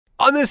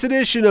On this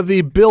edition of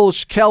the Bill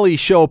Kelly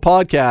Show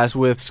podcast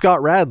with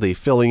Scott Radley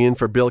filling in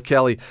for Bill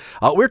Kelly,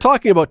 we're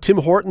talking about Tim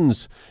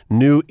Hortons'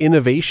 new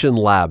innovation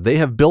lab. They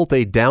have built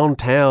a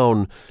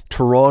downtown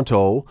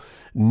Toronto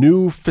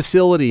new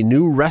facility,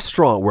 new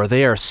restaurant where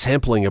they are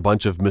sampling a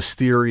bunch of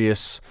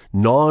mysterious,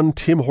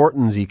 non-Tim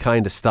Hortons-y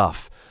kind of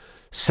stuff.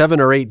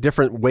 7 or 8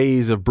 different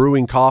ways of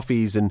brewing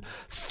coffees and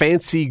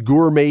fancy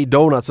gourmet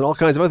donuts and all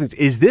kinds of other things.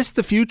 Is this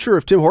the future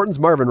of Tim Hortons?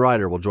 Marvin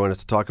Ryder will join us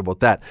to talk about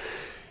that.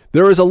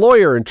 There is a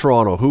lawyer in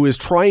Toronto who is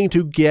trying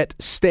to get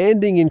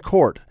standing in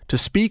court to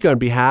speak on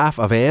behalf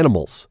of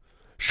animals.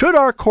 Should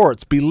our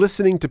courts be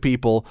listening to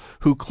people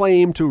who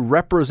claim to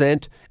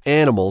represent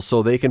animals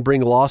so they can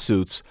bring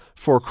lawsuits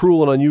for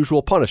cruel and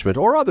unusual punishment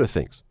or other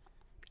things?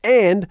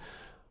 And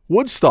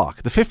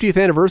Woodstock, the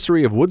 50th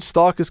anniversary of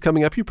Woodstock is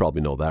coming up. You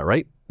probably know that,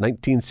 right?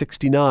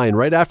 1969,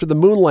 right after the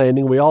moon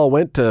landing, we all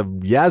went to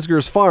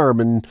Yasgur's farm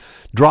and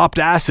dropped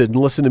acid and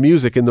listened to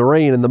music in the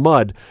rain and the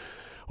mud.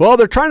 Well,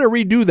 they're trying to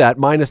redo that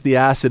minus the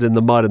acid and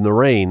the mud and the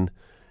rain.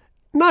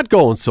 Not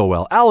going so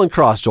well. Alan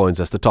Cross joins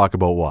us to talk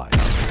about why.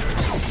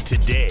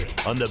 Today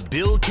on the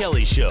Bill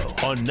Kelly Show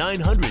on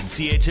 900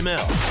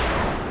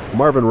 CHML.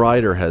 Marvin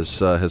Ryder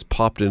has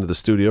popped into the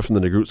studio from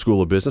the Negrut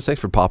School of Business. Thanks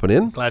for popping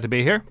in. Glad to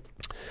be here.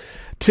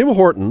 Tim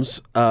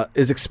Hortons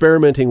is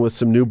experimenting with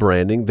some new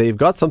branding. They've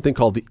got something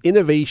called the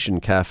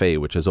Innovation Cafe,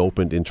 which has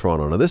opened in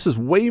Toronto. Now, this is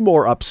way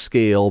more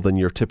upscale than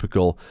your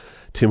typical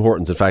Tim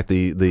Hortons. In fact,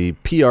 the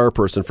PR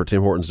person for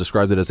Tim Hortons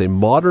described it as a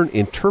modern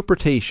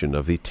interpretation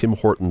of the Tim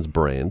Hortons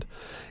brand.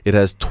 It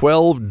has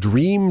 12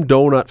 dream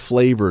donut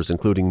flavors,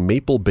 including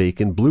maple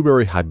bacon,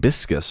 blueberry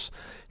hibiscus,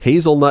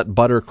 hazelnut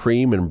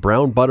buttercream, and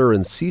brown butter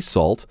and sea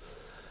salt,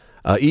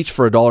 each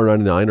for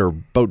 $1.99 or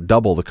about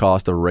double the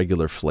cost of a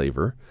regular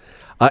flavor.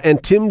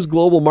 And Tim's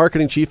global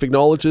marketing chief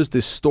acknowledges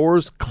the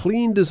store's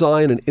clean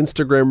design and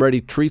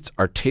Instagram-ready treats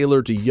are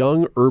tailored to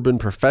young urban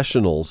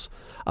professionals.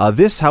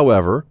 This,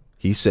 however,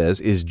 he says,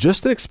 is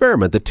just an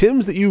experiment. The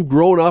Tims that you've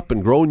grown up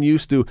and grown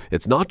used to,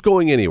 it's not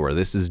going anywhere.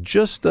 This is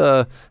just,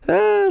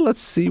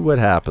 let's see what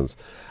happens.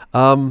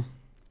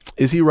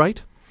 Is he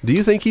right? Do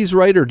you think he's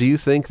right, or do you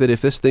think that if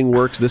this thing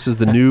works, this is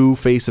the new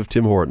face of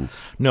Tim Hortons?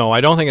 No,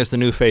 I don't think it's the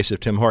new face of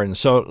Tim Hortons.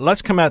 So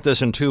let's come at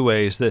this in two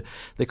ways.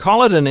 They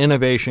call it an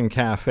innovation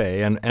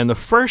cafe, and the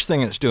first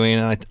thing it's doing,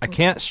 and I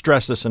can't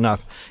stress this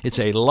enough, it's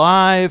a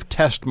live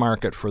test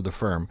market for the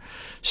firm.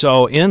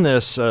 So in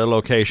this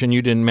location,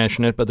 you didn't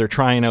mention it, but they're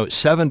trying out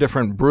 7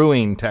 different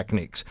brewing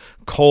techniques.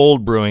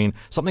 Cold brewing,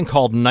 something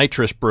called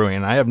nitrous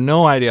brewing. I have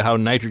no idea how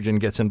nitrogen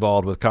gets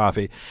involved with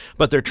coffee,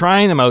 but they're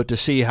trying them out to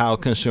see how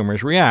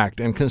consumers react.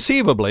 And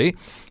conceivably,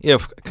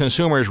 if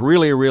consumers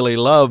really, really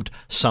loved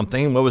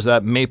something, what was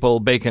that, maple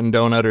bacon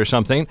donut or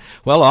something,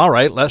 well, all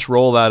right, let's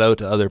roll that out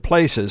to other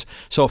places.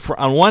 So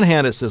on one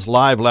hand, it's this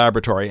live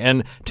laboratory,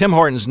 and Tim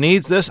Hortons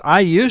needs this.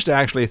 I used to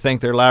actually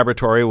think their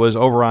laboratory was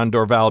over on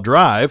Dorval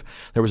Drive.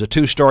 There was a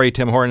 2-story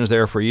Tim Hortons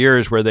there for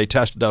years where they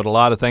tested out a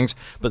lot of things,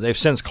 but they've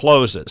since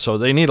closed it, so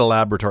they need a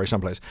laboratory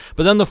someplace.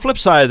 But then the flip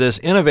side of this,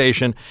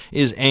 innovation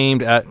is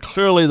aimed at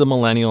clearly the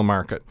millennial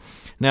market.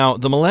 Now,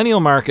 the millennial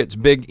market's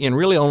big in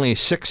really only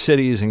 6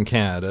 cities in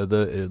Canada,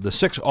 the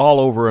 6 all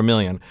over 1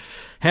 million.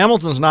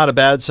 Hamilton's not a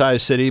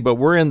bad-sized city, but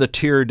we're in the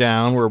tier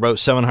down. We're about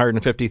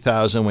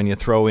 750,000 when you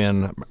throw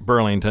in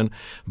Burlington.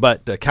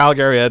 But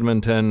Calgary,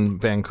 Edmonton,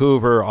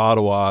 Vancouver,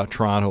 Ottawa,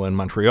 Toronto, and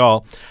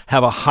Montreal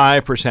have a high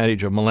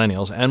percentage of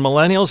millennials. And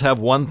millennials have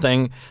one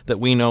thing that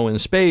we know in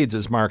spades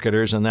as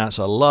marketers, and that's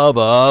a love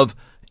of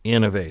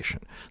innovation.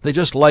 They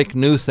just like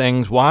new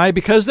things. Why?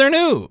 Because they're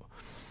new.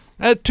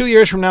 2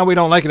 years from now, we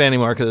don't like it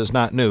anymore because it's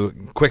not new.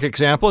 Quick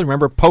example,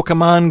 remember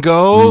Pokemon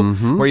Go,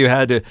 where you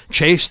had to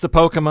chase the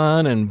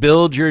Pokemon and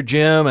build your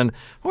gym? And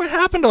what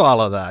happened to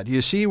all of that?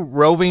 You see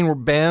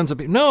roving bands of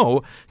people?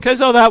 No, because,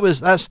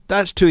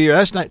 that's 2 years.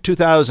 That's not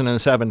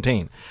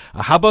 2017.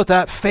 How about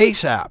that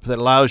Face app that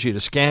allows you to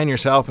scan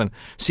yourself and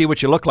see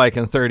what you look like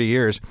in 30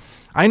 years?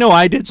 I know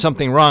I did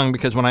something wrong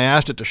because when I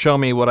asked it to show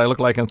me what I look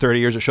like in 30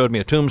 years, it showed me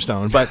a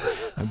tombstone. But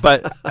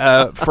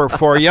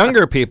for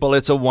younger people,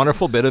 it's a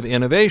wonderful bit of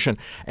innovation.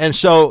 And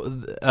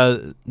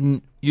so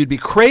you'd be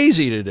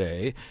crazy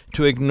today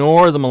to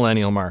ignore the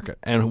millennial market.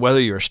 And whether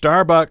you're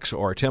Starbucks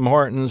or Tim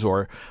Hortons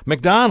or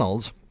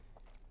McDonald's,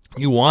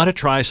 you want to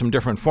try some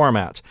different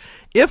formats.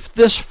 If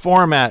this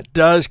format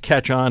does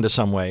catch on to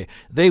some way,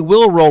 they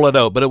will roll it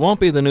out, but it won't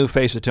be the new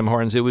face of Tim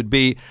Hortons. It would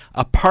be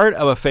a part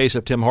of a face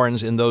of Tim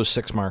Hortons in those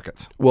 6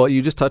 markets. Well,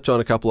 you just touched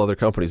on a couple other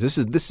companies. This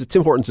is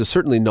Tim Hortons is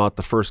certainly not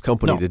the first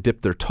company to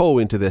dip their toe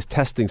into this,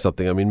 testing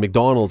something. I mean,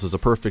 McDonald's is a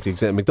perfect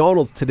example.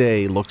 McDonald's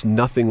today looks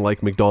nothing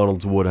like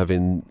McDonald's would have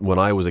when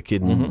I was a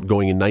kid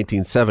going in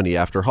 1970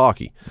 after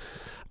hockey.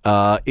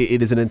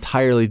 It is an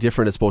entirely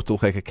different, it's supposed to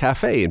look like a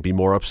cafe and be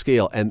more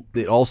upscale. And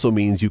it also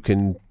means you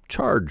can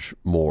charge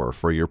more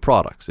for your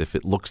products if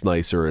it looks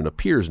nicer and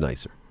appears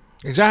nicer.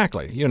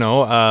 Exactly. You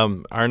know,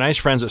 our nice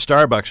friends at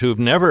Starbucks, who've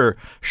never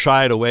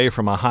shied away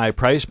from a high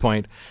price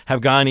point,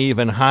 have gone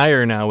even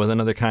higher now with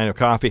another kind of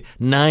coffee,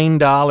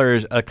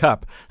 $9 a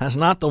cup. That's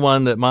not the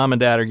one that mom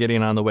and dad are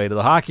getting on the way to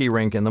the hockey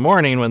rink in the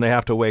morning when they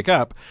have to wake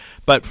up.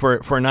 But for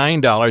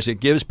 $9, it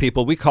gives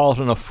people, we call it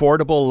an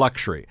affordable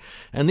luxury.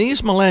 And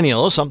these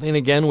millennials, something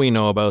again we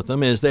know about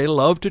them, is they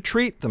love to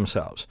treat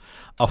themselves.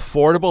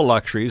 Affordable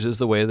luxuries is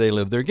the way they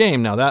live their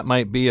game. Now, that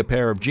might be a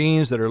pair of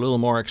jeans that are a little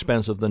more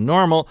expensive than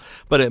normal,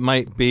 but it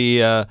might be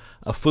a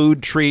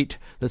food treat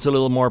that's a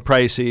little more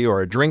pricey,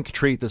 or a drink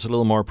treat that's a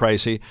little more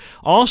pricey.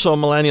 Also,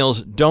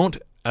 millennials don't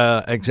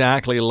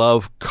exactly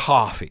love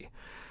coffee.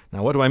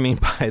 Now, what do I mean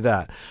by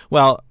that?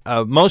 Well,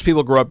 most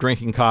people grow up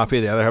drinking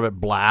coffee. They either have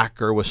it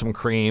black or with some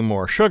cream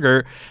or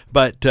sugar,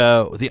 but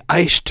the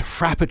iced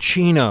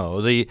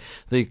frappuccino,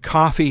 the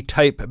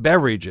coffee-type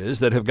beverages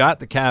that have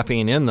got the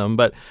caffeine in them,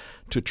 but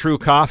to true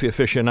coffee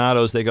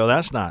aficionados, they go,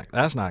 that's not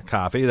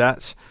coffee.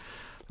 That's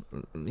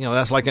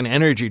like an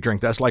energy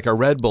drink. That's like a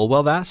Red Bull.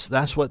 Well, that's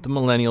what the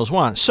millennials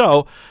want.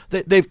 So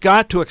they've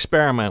got to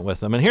experiment with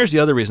them. And here's the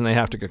other reason they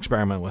have to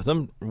experiment with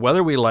them.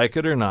 Whether we like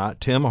it or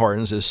not, Tim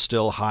Hortons is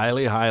still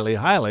highly, highly,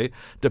 highly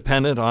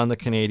dependent on the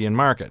Canadian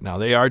market. Now,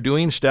 they are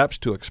doing steps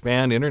to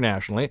expand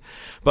internationally,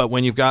 but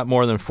when you've got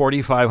more than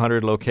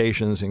 4,500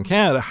 locations in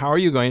Canada, how are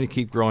you going to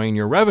keep growing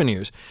your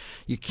revenues?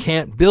 You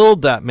can't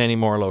build that many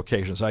more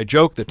locations. I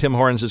joke that Tim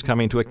Hortons is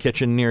coming to a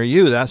kitchen near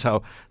you. That's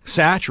how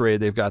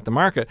saturated they've got the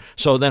market.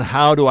 So then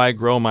how do I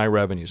grow my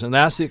revenues? And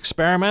that's the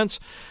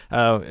experiments.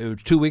 2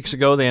 weeks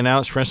ago, they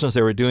announced, for instance,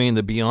 they were doing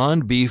the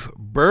Beyond Beef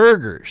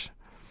burgers.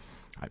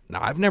 Now,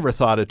 I've never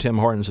thought of Tim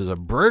Hortons as a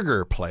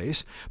burger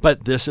place,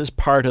 but this is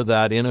part of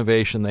that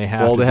innovation they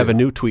have. Well, they have a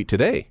new tweet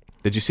today.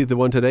 Did you see the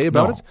one today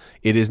about it?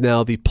 It is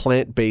now the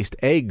plant-based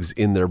eggs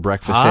in their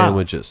breakfast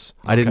sandwiches.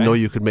 I didn't know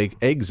you could make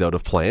eggs out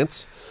of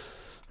plants.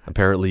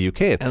 Apparently you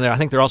can. And I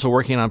think they're also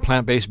working on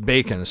plant-based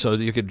bacon, so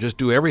that you could just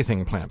do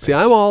everything plant-based. See,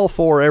 I'm all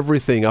for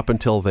everything up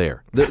until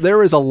there.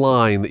 There is a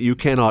line that you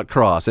cannot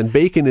cross, and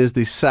bacon is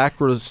the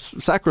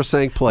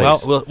sacrosanct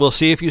place. Well, we'll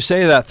see if you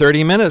say that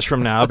 30 minutes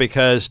from now,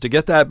 because to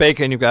get that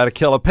bacon, you've got to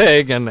kill a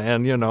pig, and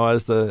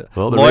as the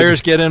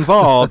lawyers get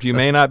involved, you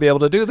may not be able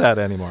to do that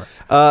anymore.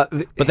 But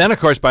then, of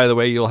course, by the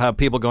way, you'll have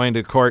people going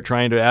to court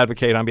trying to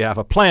advocate on behalf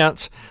of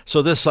plants,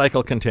 so this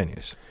cycle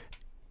continues.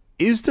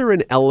 Is there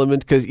an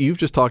element, because you've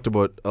just talked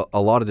about a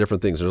lot of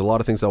different things. There's a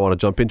lot of things I want to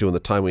jump into in the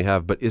time we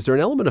have, but is there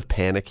an element of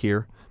panic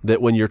here?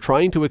 That when you're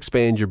trying to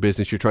expand your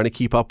business, you're trying to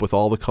keep up with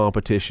all the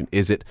competition.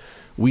 Is it,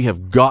 we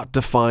have got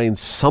to find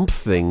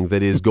something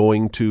that is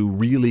going to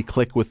really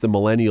click with the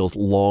millennials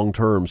long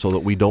term so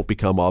that we don't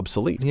become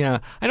obsolete? Yeah,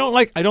 I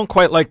don't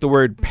quite like the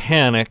word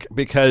panic,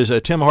 because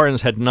Tim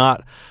Hortons had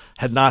not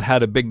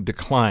had a big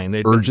decline.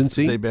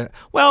 Urgency?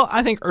 Well,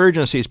 I think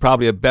urgency is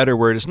probably a better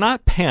word. It's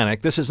not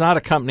panic. This is not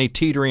a company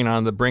teetering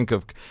on the brink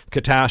of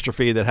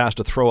catastrophe that has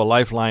to throw a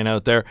lifeline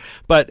out there.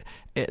 But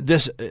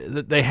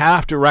they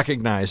have to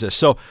recognize this.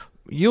 So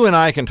you and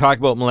I can talk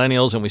about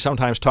millennials, and we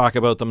sometimes talk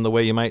about them the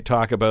way you might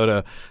talk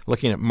about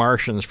looking at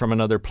Martians from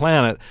another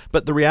planet.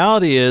 But the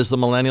reality is the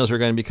millennials are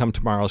going to become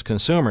tomorrow's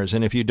consumers.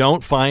 And if you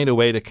don't find a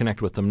way to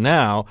connect with them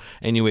now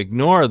and you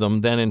ignore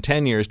them, then in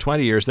 10 years,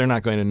 20 years, they're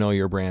not going to know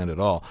your brand at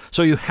all.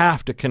 So you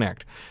have to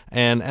connect.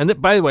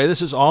 And by the way,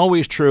 this is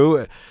always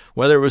true.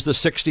 Whether it was the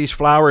 60s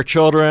flower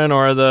children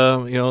or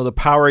the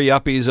power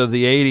yuppies of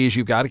the 80s,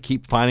 you've got to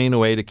keep finding a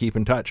way to keep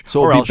in touch.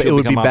 So it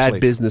would be bad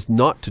business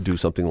not to do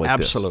something like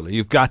this. Absolutely.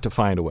 You've got to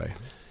find a way.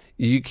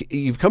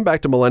 You've come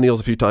back to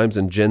millennials a few times,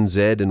 and Gen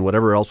Z and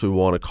whatever else we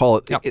want to call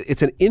it. Yep.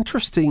 It's an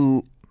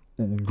interesting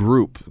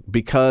group,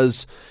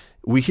 because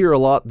we hear a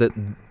lot that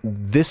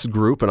this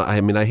group, and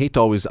I hate to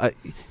always,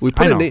 we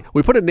put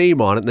a name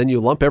on it, and then you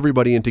lump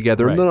everybody in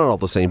together, and they're not all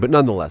the same, but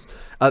nonetheless,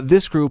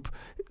 this group,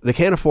 they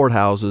can't afford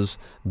houses,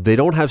 they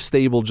don't have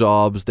stable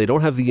jobs, they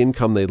don't have the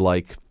income they'd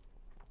like,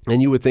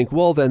 and you would think,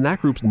 well, then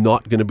that group's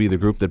not going to be the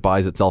group that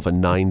buys itself a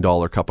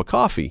 $9 cup of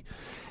coffee.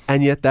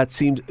 And yet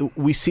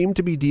we seem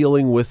to be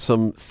dealing with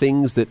some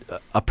things that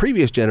a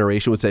previous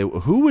generation would say,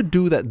 who would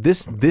do that?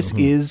 This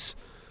is,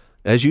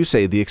 as you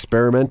say, the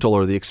experimental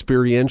or the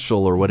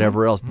experiential or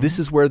whatever else. This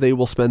is where they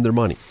will spend their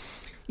money.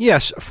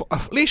 Yes,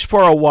 at least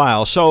for a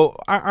while. So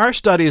our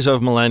studies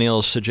of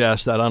millennials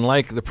suggest that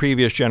unlike the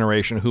previous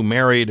generation who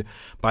married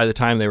by the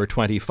time they were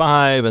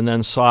 25 and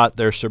then sought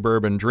their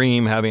suburban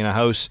dream, having a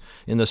house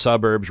in the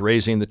suburbs,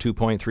 raising the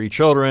 2.3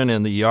 children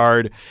in the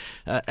yard,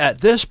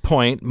 at this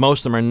point,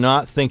 most of them are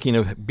not thinking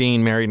of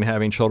being married and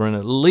having children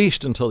at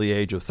least until the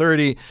age of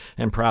 30,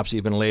 and perhaps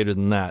even later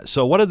than that.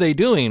 So what are they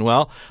doing?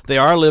 Well, they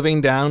are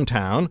living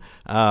downtown.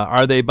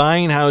 Are they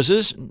buying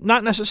houses?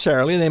 Not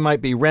necessarily. They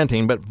might be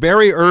renting, but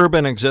very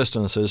urban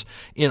existences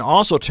in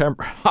also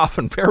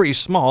often very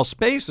small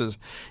spaces.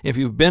 If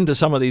you've been to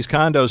some of these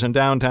condos in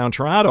downtown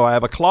Toronto, I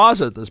have a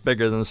closet that's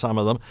bigger than some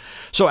of them.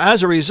 So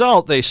as a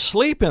result, they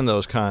sleep in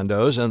those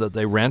condos and that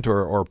they rent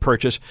or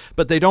purchase,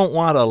 but they don't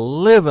want to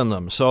live in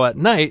them. So at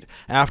night,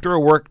 after a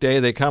work day,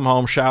 they come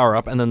home, shower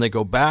up, and then they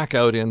go back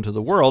out into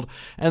the world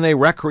and they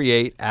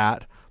recreate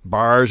at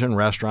bars and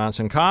restaurants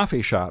and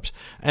coffee shops,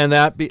 and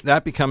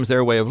that becomes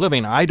their way of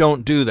living. I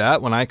don't do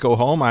that. When I go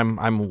home,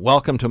 I'm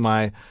welcome to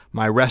my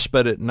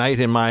respite at night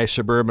in my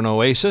suburban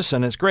oasis,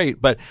 and it's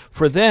great. But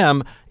for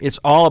them, it's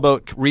all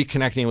about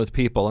reconnecting with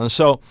people, and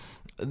so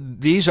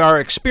these are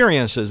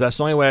experiences. That's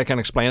the only way I can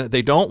explain it.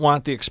 They don't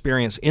want the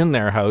experience in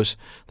their house.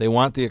 They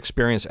want the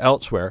experience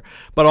elsewhere.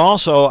 But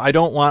also, I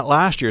don't want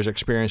last year's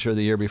experience or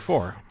the year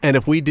before. And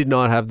if we did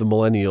not have the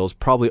millennials,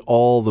 probably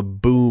all the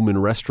boom in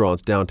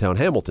restaurants downtown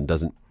Hamilton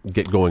doesn't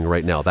get going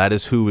right now. That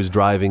is who is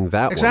driving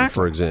that one,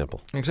 for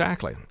example.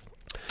 Exactly.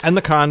 And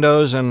the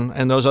condos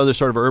and those other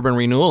sort of urban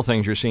renewal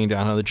things you're seeing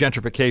down here, the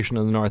gentrification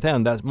of the North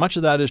End, much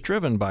of that is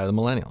driven by the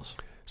millennials.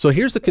 So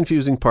here's the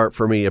confusing part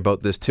for me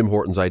about this Tim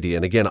Hortons idea.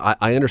 And again,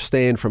 I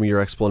understand from your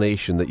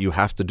explanation that you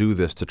have to do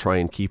this to try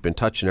and keep in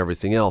touch and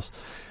everything else.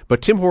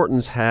 But Tim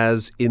Hortons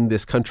has in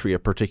this country a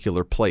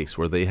particular place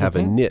where they have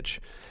a niche.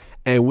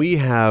 And we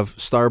have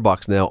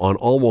Starbucks now on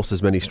almost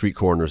as many street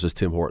corners as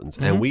Tim Hortons.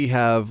 And we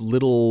have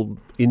little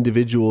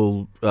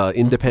individual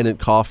independent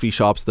coffee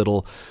shops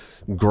that'll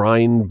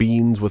grind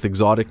beans with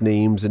exotic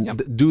names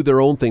and do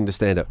their own thing to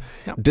stand out.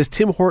 Does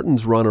Tim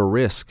Hortons run a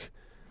risk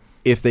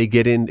if they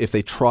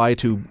try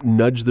to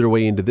nudge their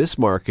way into this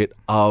market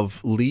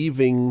of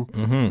leaving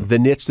the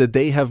niche that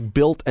they have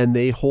built and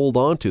they hold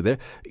on to?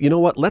 You know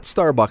what? Let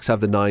Starbucks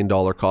have the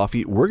 $9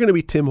 coffee. We're going to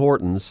be Tim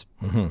Hortons,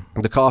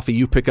 the coffee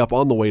you pick up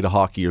on the way to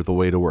hockey or the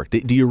way to work.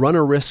 Do you run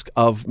a risk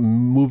of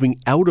moving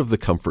out of the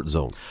comfort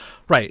zone?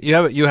 Right.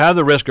 You have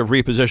the risk of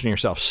repositioning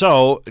yourself.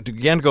 So, to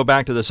again go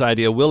back to this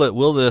idea,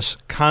 will this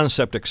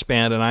concept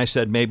expand? And I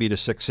said maybe to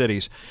 6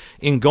 cities.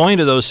 In going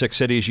to those 6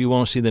 cities, you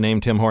won't see the name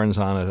Tim Hortons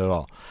on it at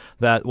all.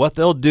 That what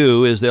they'll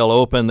do is they'll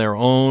open their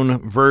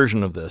own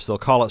version of this. They'll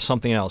call it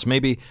something else,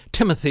 maybe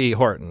Timothy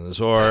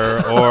Hortons or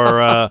something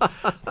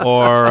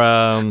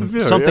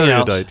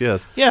else.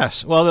 Yes.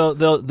 Yes. Well,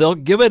 they'll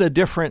give it a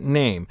different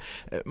name,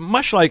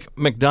 much like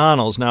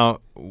McDonald's.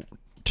 Now,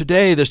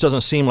 today this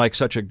doesn't seem like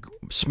such a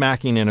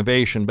smacking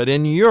innovation, but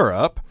in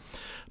Europe,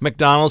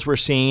 McDonald's were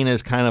seen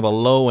as kind of a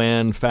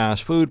low-end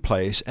fast food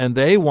place, and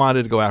they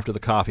wanted to go after the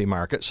coffee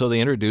market, so they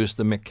introduced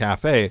the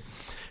McCafe.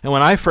 And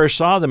when I first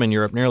saw them in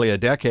Europe nearly a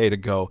decade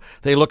ago,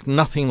 they looked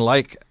nothing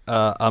like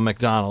a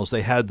McDonald's.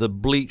 They had the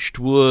bleached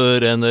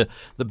wood and the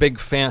big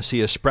fancy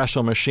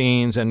espresso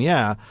machines, and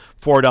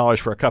 $4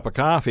 for a cup of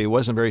coffee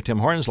wasn't very Tim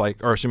Hortons like,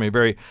 or excuse me,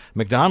 very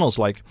McDonald's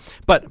like.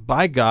 But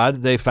by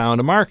God, they found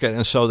a market,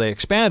 and so they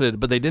expanded.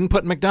 But they didn't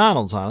put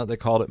McDonald's on it; they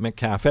called it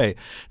McCafe.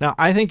 Now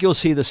I think you'll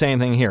see the same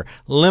thing here.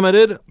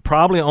 Limited,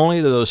 probably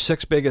only to those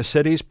 6 biggest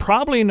cities.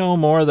 Probably no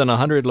more than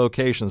 100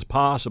 locations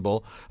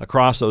possible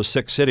across those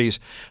 6 cities,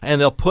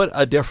 and they'll put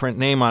a different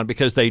name on it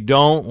because they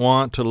don't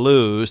want to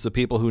lose the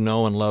people who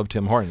know and love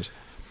Tim Hortons.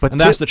 And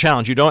that's the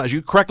challenge. You don't, as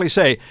you correctly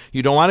say,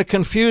 you don't want to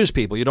confuse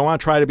people. You don't want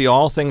to try to be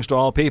all things to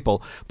all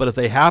people. But if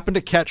they happen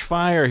to catch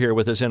fire here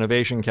with this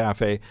innovation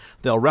cafe,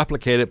 they'll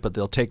replicate it, but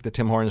they'll take the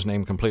Tim Hortons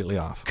name completely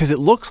off. Because it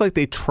looks like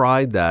they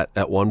tried that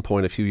at one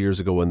point a few years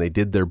ago when they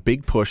did their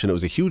big push, and it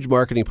was a huge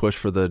marketing push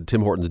for the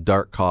Tim Hortons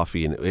dark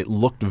coffee, and it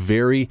looked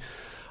very,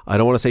 I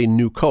don't want to say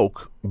new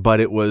Coke, but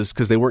it was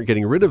because they weren't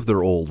getting rid of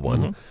their old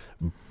one.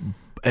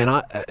 And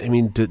I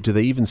mean, do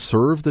they even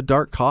serve the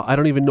dark coffee? I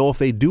don't even know if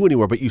they do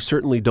anywhere, but you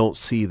certainly don't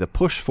see the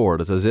push for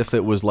it. It's as if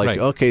it was like,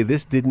 okay,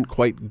 this didn't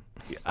quite,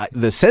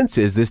 the sense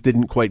is this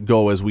didn't quite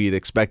go as we had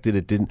expected.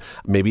 It didn't,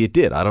 maybe it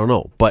did, I don't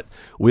know. But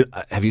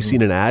have you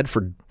seen an ad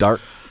for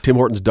Tim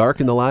Hortons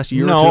Dark in the last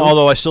year or two? No,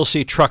 although I still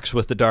see trucks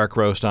with the dark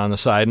roast on the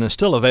side, and it's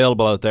still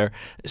available out there.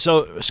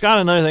 So, Scott,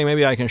 another thing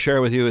maybe I can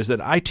share with you is that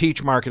I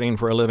teach marketing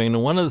for a living,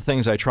 and one of the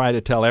things I try to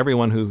tell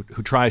everyone who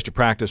tries to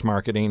practice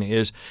marketing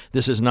is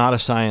this is not a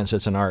science,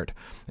 it's an art.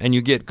 And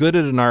you get good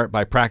at an art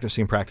by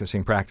practicing.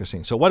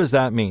 So what does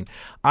that mean?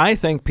 I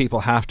think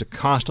people have to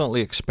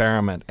constantly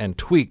experiment and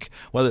tweak,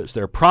 whether it's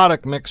their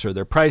product mix or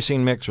their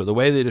pricing mix or the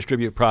way they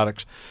distribute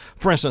products.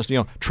 For instance,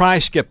 try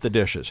Skip the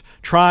Dishes,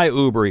 try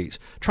Uber Eats,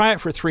 try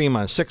it for 3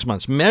 months, 6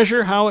 months,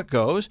 measure how it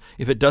goes.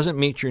 If it doesn't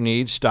meet your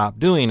needs, stop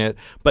doing it.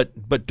 But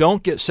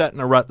don't get set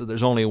in a rut that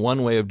there's only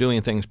one way of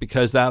doing things,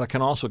 because that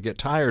can also get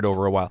tired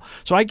over a while.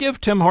 So I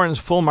give Tim Hortons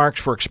full marks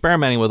for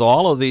experimenting with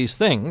all of these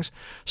things.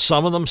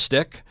 Some of them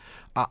stick.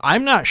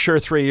 I'm not sure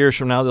 3 years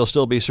from now they'll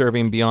still be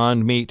serving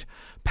Beyond Meat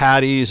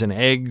patties and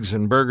eggs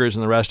and burgers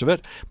and the rest of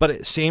it, but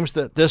it seems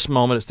that this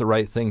moment it's the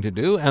right thing to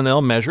do, and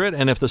they'll measure it,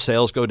 and if the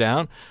sales go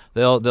down,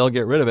 they'll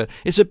get rid of it.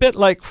 It's a bit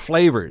like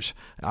flavors.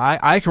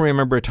 I can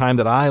remember a time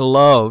that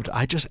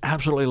I just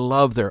absolutely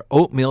loved their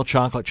oatmeal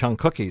chocolate chunk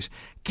cookies.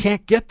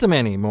 Can't get them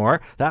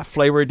anymore. That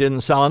flavor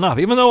didn't sell enough.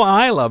 Even though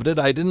I loved it,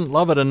 I didn't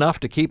love it enough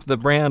to keep the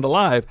brand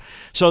alive.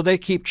 So they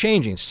keep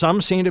changing.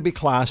 Some seem to be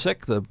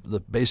classic, the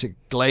basic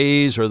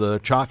glaze or the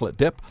chocolate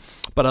dip,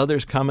 but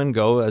others come and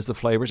go as the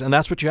flavors, and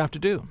that's what you have to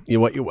do. You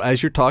know what?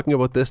 As you're talking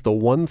about this, the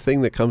one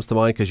thing that comes to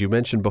mind, because you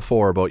mentioned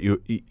before about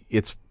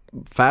it's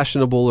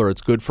fashionable or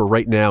it's good for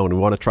right now, and we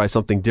want to try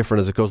something different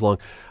as it goes along.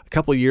 A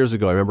couple of years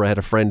ago, I remember I had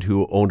a friend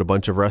who owned a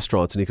bunch of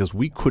restaurants, and he goes,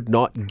 we could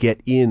not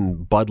get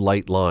in Bud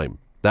Light Lime.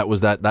 That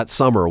was that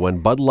summer when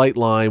Bud Light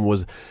Lime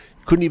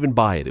couldn't even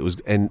buy it. It was,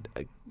 and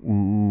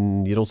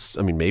you don't,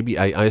 I mean, maybe,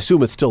 I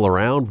assume it's still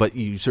around, but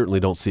you certainly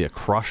don't see a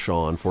crush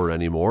on for it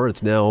anymore.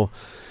 It's now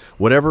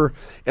whatever.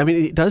 I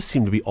mean, it does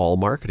seem to be all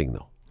marketing,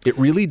 though. It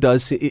really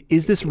does.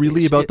 Is this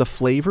really about the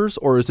flavors,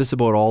 or is this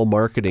about all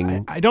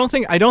marketing? I don't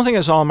think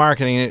it's all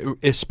marketing.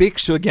 It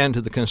speaks to, again,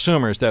 to the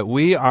consumers that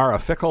we are a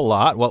fickle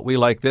lot. What we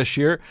like this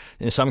year,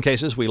 in some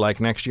cases, we like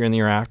next year and the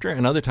year after,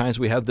 and other times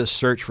we have this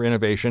search for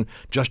innovation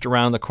just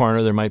around the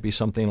corner. There might be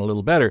something a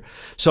little better.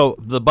 So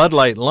the Bud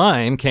Light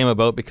Lime came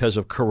about because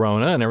of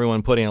Corona, and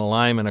everyone putting a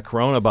lime in a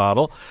Corona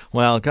bottle.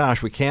 Well,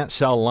 gosh, we can't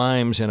sell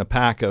limes in a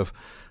pack of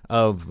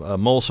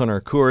Molson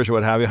or Coors or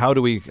what have you. How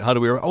do we?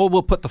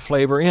 We'll put the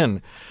flavor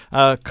in.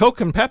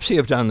 Coke and Pepsi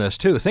have done this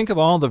too. Think of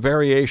all the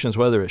variations,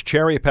 whether it's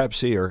cherry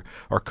Pepsi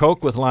or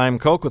Coke with lime,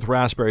 Coke with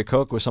raspberry,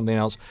 Coke with something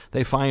else.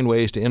 They find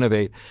ways to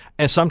innovate,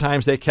 and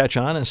sometimes they catch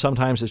on, and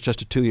sometimes it's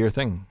just a 2-year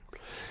thing.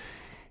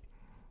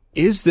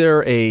 Is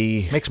there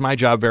a makes my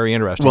job very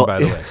interesting?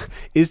 By the way,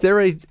 is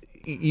there a?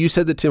 You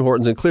said that Tim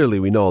Hortons, and clearly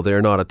we know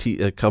they're not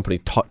a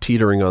company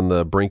teetering on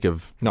the brink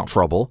of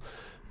trouble.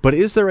 But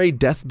is there a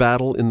death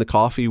battle in the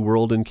coffee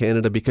world in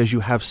Canada? Because you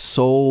have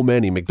so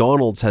many.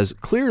 McDonald's has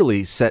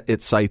clearly set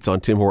its sights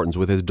on Tim Hortons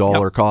with his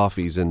dollar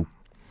coffees and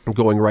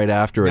going right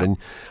after it, and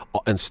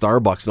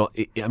Starbucks. And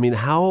all. I mean,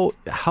 how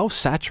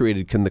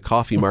saturated can the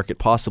coffee market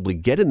possibly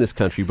get in this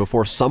country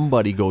before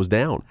somebody goes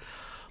down?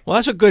 Well,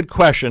 that's a good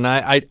question.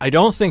 I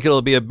don't think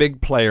it'll be a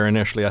big player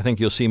initially. I think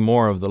you'll see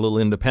more of the little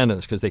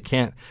independents because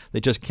they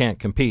just can't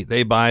compete.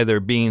 They buy their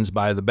beans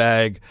by the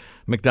bag.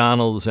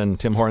 McDonald's and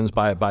Tim Hortons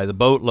buy it by the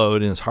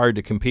boatload, and it's hard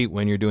to compete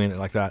when you're doing it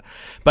like that.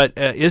 But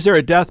is there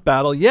a death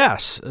battle?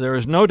 Yes, there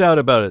is no doubt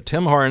about it.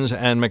 Tim Hortons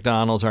and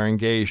McDonald's are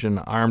engaged in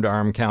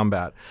arm-to-arm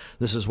combat.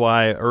 This is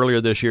why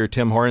earlier this year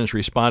Tim Hortons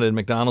responded to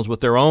McDonald's with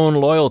their own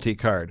loyalty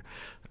card.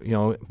 You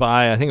know,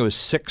 buy, I think it was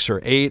 6 or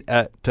 8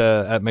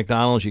 at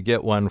McDonald's, you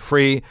get one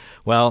free.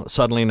 Well,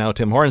 suddenly now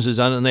Tim Hortons is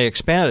done, and they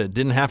expanded.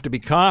 Didn't have to be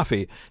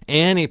coffee.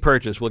 Any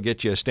purchase will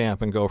get you a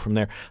stamp and go from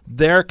there.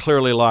 They're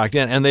clearly locked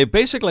in, and they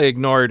basically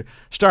ignored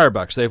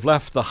Starbucks. They've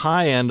left the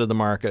high end of the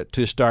market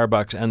to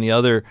Starbucks and the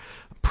other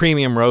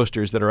premium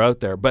roasters that are out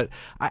there. But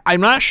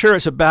I'm not sure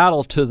it's a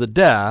battle to the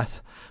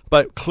death.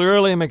 But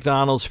clearly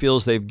McDonald's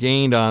feels they've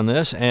gained on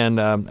this, and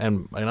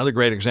another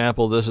great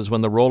example of this is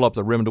when the Roll Up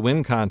the Rim to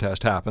Win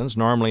contest happens,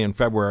 normally in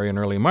February and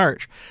early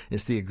March.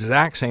 It's the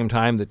exact same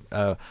time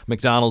that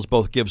McDonald's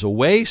both gives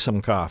away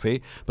some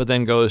coffee, but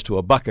then goes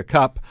to $1 a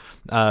cup,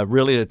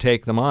 really to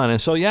take them on. And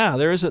so, yeah,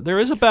 there is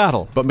a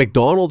battle. But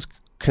McDonald's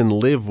can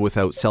live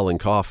without selling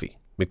coffee.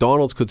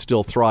 McDonald's could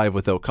still thrive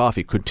without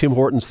coffee. Could Tim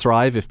Hortons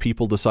thrive if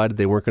people decided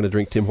they weren't going to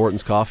drink Tim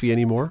Hortons coffee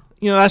anymore?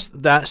 You know,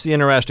 that's the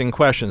interesting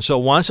question. So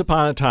once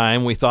upon a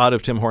time, we thought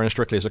of Tim Hortons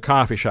strictly as a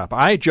coffee shop.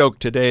 I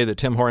joked today that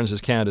Tim Hortons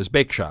is Canada's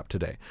bake shop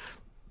today.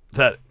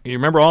 That you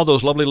remember all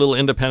those lovely little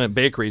independent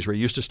bakeries where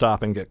you used to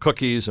stop and get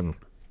cookies and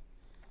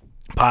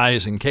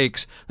pies and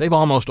cakes? They've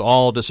almost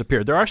all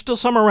disappeared. There are still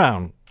some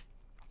around,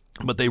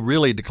 but they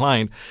really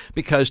declined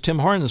because Tim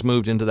Hortons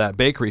moved into that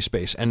bakery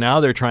space, and now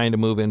they're trying to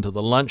move into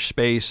the lunch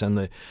space and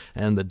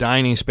the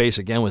dining space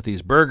again with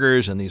these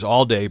burgers and these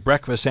all-day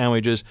breakfast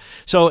sandwiches.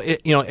 So,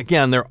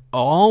 again, they're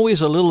always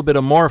a little bit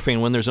of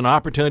morphing. When there's an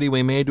opportunity,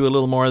 we may do a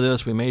little more of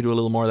this, we may do a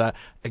little more of that.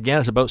 Again,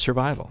 it's about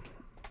survival.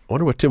 I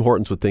wonder what Tim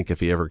Hortons would think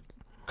if he ever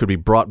could be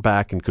brought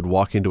back and could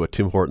walk into a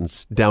Tim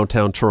Hortons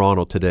downtown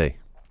Toronto today.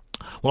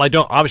 Well, I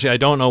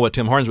don't know what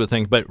Tim Hortons would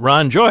think, but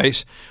Ron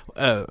Joyce,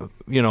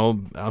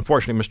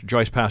 unfortunately Mr.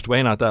 Joyce passed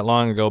away not that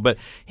long ago, but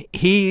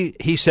he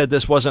said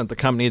this wasn't the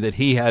company that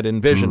he had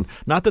envisioned.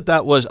 Not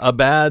that was a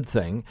bad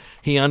thing.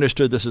 He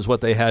understood this is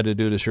what they had to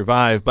do to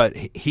survive, but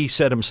he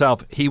said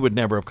himself he would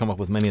never have come up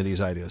with many of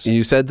these ideas.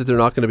 You said that they're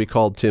not going to be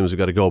called Tim's. We've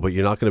got to go, but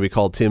you're not going to be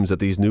called Tim's at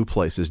these new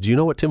places. Do you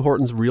know what Tim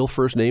Hortons' real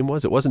first name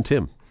was? It wasn't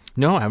Tim.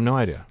 No, I have no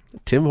idea.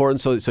 Tim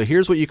Hortons. So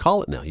here's what you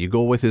call it now. You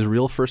go with his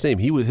real first name.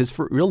 His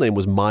real name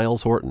was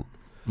Miles Horton.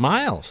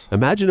 Miles.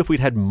 Imagine if we'd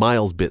had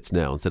Miles Bits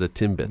now instead of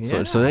Tim Bits.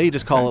 Yeah, so now you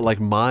just call it like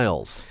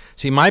Miles.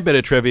 See, my bit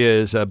of trivia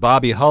is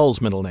Bobby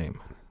Hull's middle name.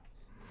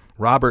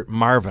 Robert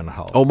Marvin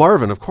Hull. Oh,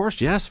 Marvin, of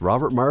course, yes.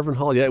 Robert Marvin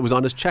Hull. Yeah, it was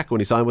on his check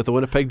when he signed with the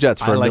Winnipeg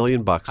Jets for $1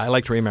 million. I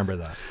like to remember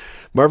that.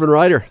 Marvin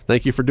Ryder,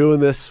 thank you for doing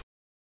this.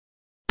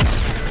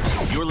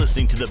 You're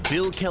listening to the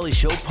Bill Kelly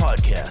Show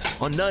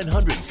podcast on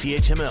 900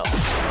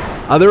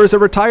 CHML. There is a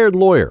retired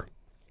lawyer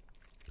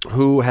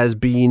who has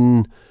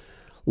been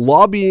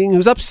lobbying,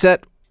 who's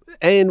upset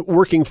and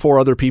working for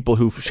other people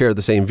who share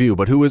the same view,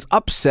 but who is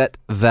upset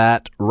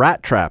that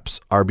rat traps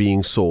are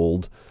being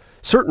sold.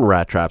 Certain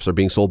rat traps are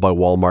being sold by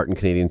Walmart and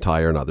Canadian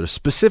Tire and others,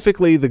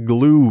 specifically the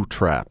glue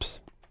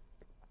traps.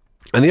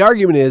 And the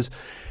argument is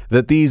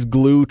that these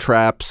glue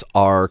traps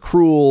are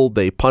cruel,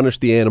 they punish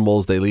the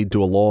animals, they lead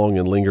to a long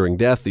and lingering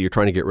death, that you're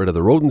trying to get rid of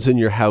the rodents in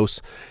your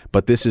house,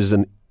 but this is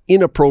an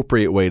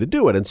inappropriate way to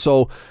do it. And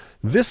so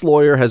this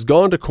lawyer has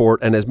gone to court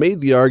and has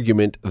made the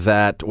argument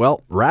that,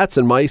 well, rats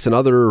and mice and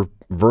other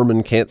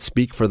vermin can't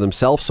speak for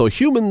themselves, so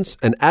humans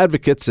and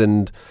advocates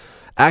and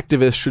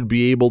activists should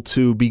be able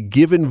to be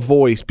given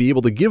voice, be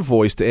able to give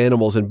voice to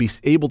animals and be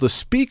able to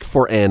speak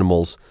for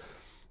animals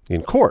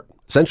in court.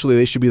 Essentially,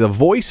 they should be the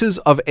voices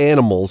of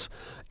animals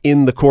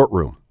in the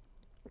courtroom.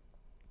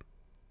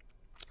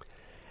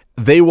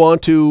 They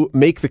want to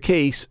make the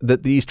case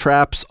that these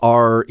traps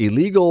are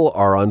illegal,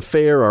 are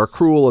unfair, are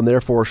cruel, and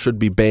therefore should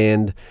be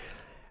banned.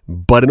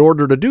 But in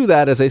order to do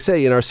that, as I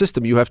say, in our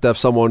system, you have to have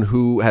someone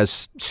who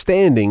has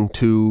standing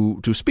to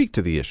speak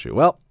to the issue.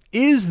 Well,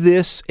 is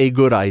this a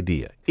good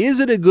idea? Is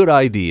it a good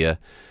idea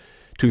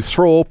to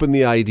throw open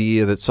the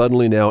idea that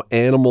suddenly now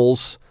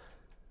animals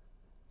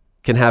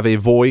can have a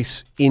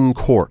voice in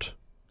court,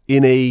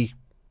 in a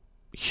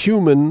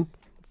human,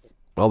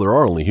 well, there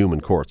are only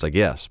human courts, I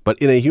guess, but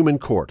in a human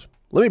court?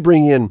 Let me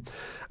bring in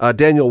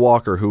Daniel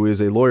Walker, who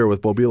is a lawyer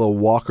with Bobilo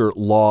Walker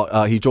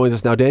Law. He joins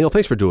us now. Daniel,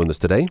 thanks for doing this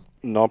today.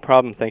 No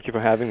problem. Thank you for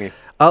having me.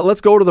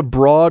 Let's go to the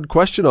broad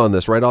question on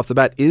this right off the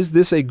bat. Is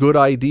this a good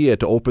idea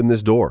to open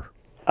this door?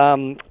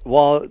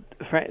 Well,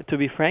 to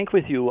be frank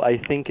with you, I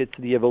think it's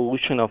the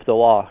evolution of the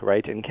law,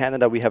 right? In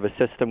Canada, we have a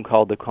system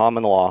called the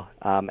common law,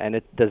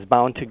 and there's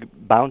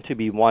bound to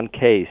be one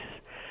case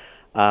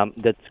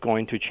that's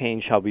going to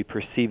change how we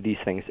perceive these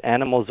things.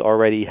 Animals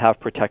already have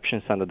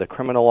protections under the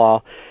criminal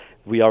law.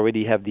 We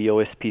already have the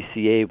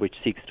OSPCA, which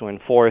seeks to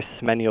enforce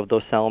many of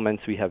those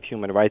elements. We have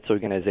human rights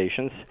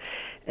organizations.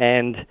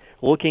 And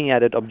looking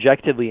at it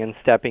objectively and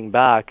stepping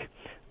back,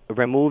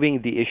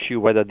 removing the issue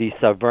whether these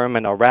are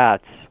vermin or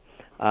rats,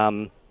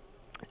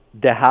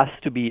 there has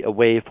to be a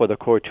way for the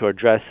court to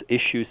address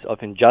issues of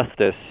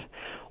injustice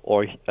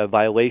or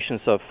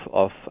violations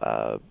of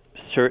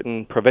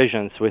certain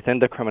provisions within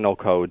the criminal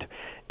code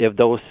if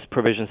those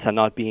provisions are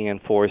not being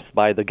enforced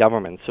by the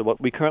government. So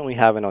what we currently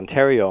have in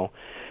Ontario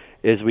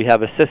is we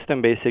have a system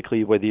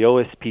basically where the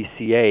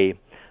OSPCA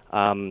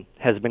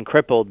has been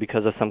crippled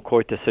because of some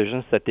court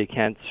decisions that they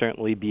can't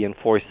certainly be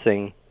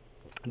enforcing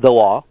the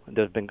law.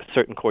 There's been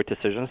certain court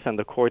decisions, and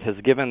the court has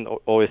given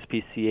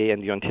OSPCA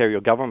and the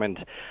Ontario government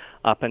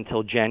up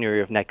until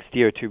January of next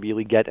year to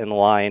really get in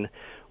line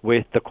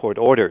with the court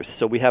orders.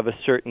 So we have a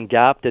certain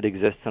gap that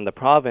exists in the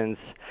province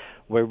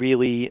where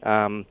really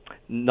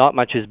not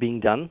much is being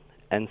done.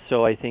 And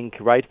so I think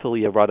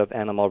rightfully a lot of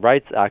animal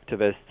rights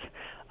activists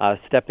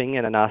stepping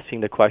in and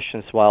asking the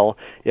questions, well,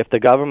 if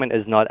the government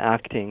is not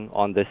acting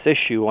on this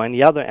issue or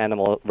any other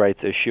animal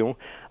rights issue,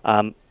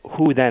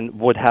 who then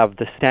would have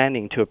the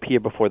standing to appear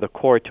before the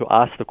court to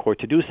ask the court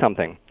to do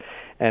something?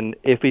 And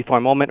if we for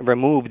a moment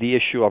remove the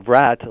issue of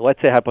rat,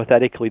 let's say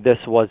hypothetically this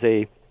was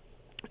a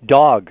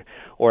dog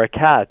or a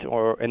cat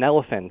or an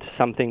elephant,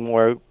 something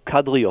more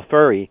cuddly or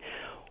furry,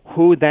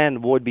 who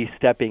then would be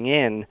stepping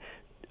in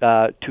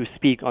to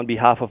speak on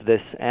behalf of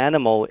this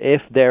animal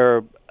if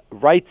their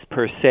rights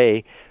per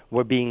se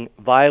were being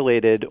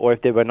violated or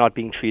if they were not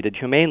being treated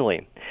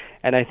humanely?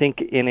 And I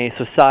think in a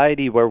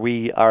society where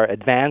we are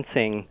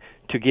advancing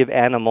to give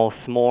animals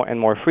more and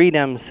more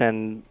freedoms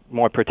and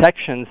more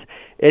protections,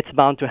 it's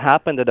bound to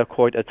happen that a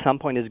court at some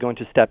point is going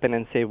to step in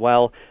and say,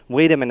 well,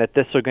 wait a minute,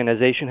 this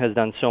organization has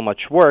done so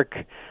much work.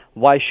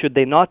 Why should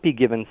they not be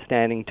given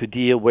standing to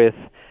deal with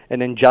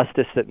an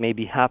injustice that may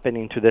be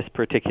happening to this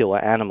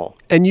particular animal?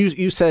 And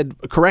you said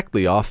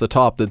correctly off the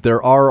top that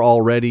there are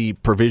already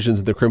provisions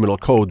in the criminal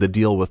code that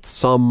deal with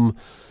some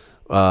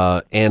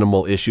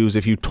animal issues.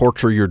 If you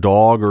torture your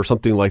dog or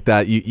something like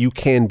that, you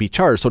can be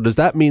charged. So does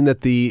that mean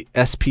that the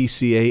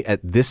SPCA at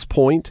this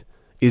point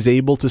is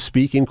able to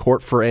speak in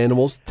court for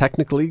animals,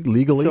 technically,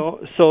 legally?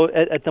 So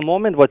at the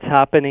moment what's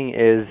happening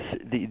is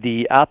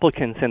the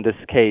applicants in this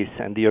case,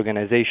 and the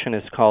organization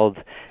is called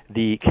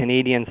the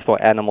Canadians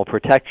for Animal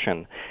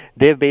Protection,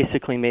 they've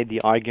basically made the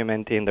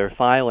argument in their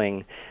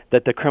filing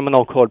that the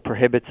criminal code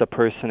prohibits a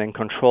person in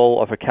control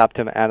of a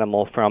captive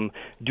animal from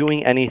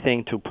doing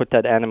anything to put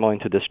that animal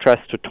into distress,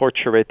 to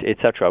torture it,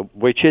 etc.,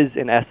 which is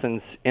in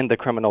essence in the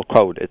criminal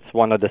code. It's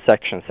one of the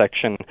sections,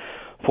 section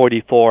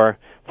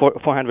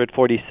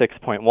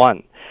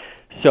 446.1.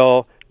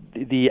 So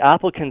the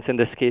applicants in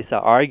this case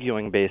are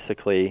arguing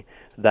basically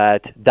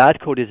that that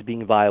code is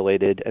being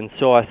violated, and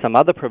so are some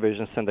other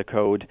provisions in the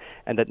code,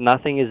 and that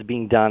nothing is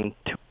being done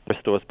to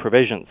enforce those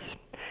provisions.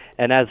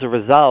 And as a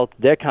result,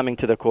 they're coming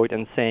to the court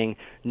and saying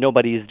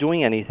nobody is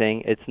doing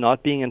anything, it's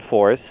not being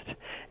enforced,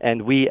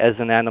 and we as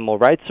an animal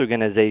rights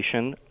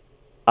organization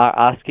are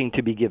asking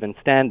to be given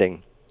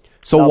standing.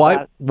 So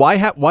now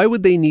why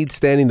would they need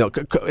standing though?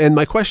 And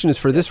my question is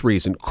for this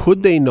reason: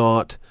 could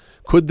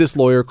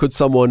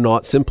someone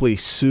not simply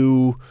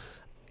sue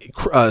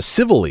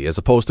civilly as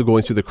opposed to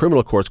going through the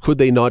criminal courts? Could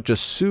they not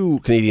just sue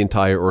Canadian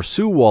Tire or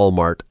sue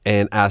Walmart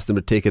and ask them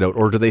to take it out,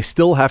 or do they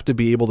still have to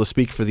be able to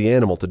speak for the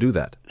animal to do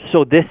that?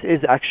 So this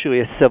is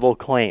actually a civil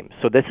claim.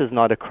 So this is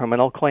not a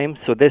criminal claim.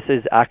 So this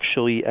is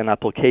actually an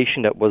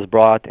application that was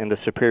brought in the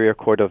Superior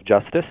Court of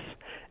Justice.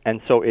 And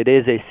so it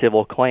is a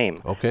civil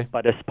claim. Okay.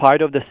 But as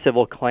part of the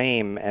civil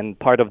claim and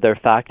part of their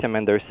factum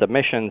and their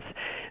submissions,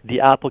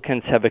 the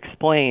applicants have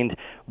explained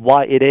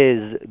why it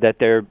is that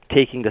they're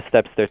taking the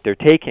steps that they're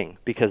taking,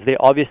 because they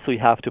obviously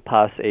have to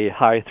pass a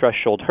high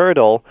threshold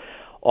hurdle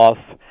of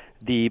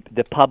the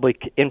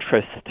public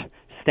interest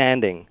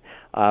standing.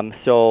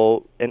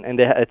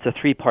 It's a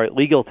three-part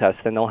legal test,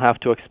 and they'll have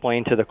to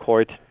explain to the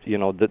court,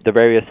 the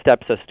various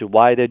steps as to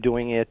why they're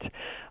doing it,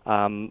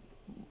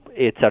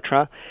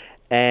 etc.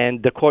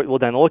 And the court will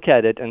then look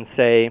at it and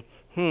say,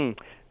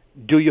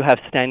 do you have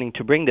standing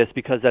to bring this?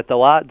 Because the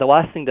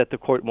last thing that the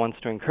court wants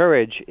to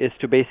encourage is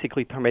to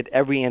basically permit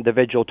every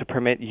individual, to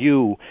permit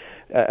you,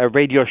 a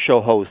radio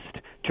show host,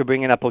 to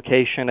bring an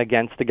application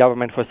against the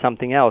government for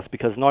something else.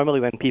 Because normally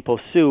when people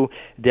sue,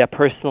 they're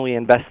personally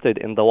invested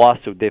in the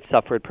lawsuit. They've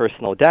suffered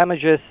personal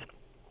damages,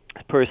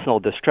 personal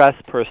distress,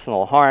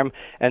 personal harm,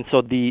 and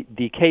so the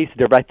case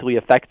directly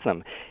affects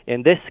them.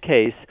 In this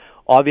case,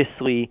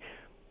 obviously,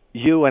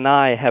 you and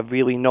I have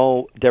really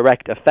no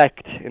direct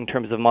effect in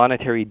terms of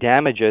monetary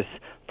damages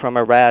from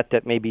a rat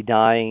that may be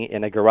dying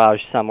in a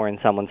garage somewhere in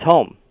someone's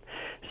home.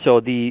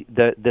 So the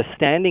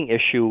standing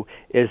issue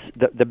is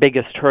the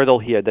biggest hurdle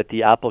here that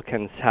the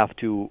applicants have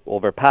to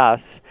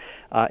overpass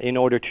in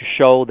order to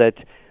show that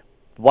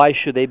why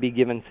should they be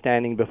given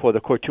standing before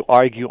the court to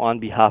argue on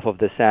behalf of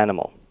this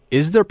animal.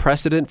 Is there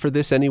precedent for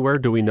this anywhere?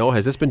 Do we know?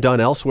 Has this been done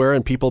elsewhere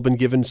and people been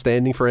given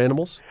standing for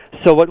animals?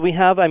 So what we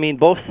have,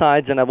 both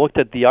sides, and I've looked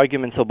at the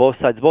arguments of both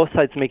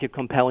sides make a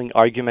compelling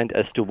argument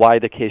as to why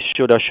the case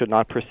should or should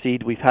not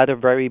proceed. We've had a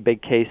very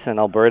big case in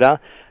Alberta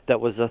that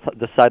was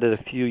decided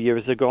a few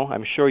years ago.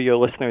 I'm sure your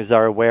listeners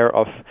are aware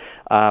of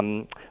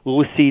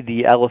Lucy,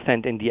 the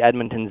elephant in the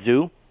Edmonton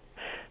Zoo.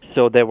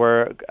 So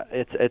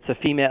it's a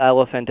female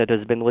elephant that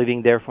has been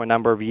living there for a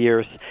number of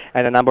years,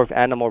 and a number of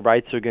animal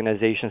rights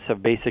organizations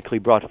have basically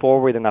brought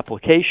forward an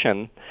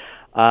application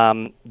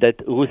that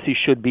Lucy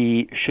should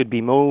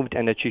be moved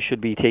and that she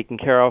should be taken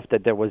care of,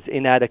 that there was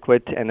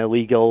inadequate and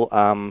illegal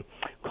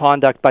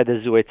conduct by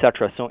the zoo,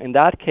 etc. So in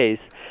that case,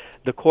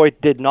 the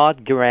court did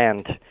not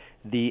grant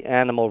the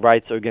animal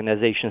rights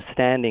organization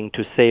standing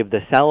to save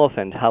this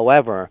elephant.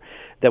 However,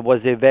 there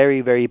was a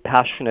very, very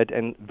passionate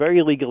and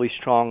very legally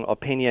strong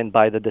opinion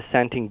by the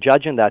dissenting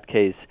judge in that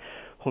case,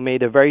 who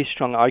made a very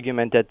strong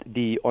argument that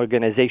the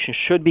organization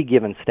should be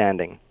given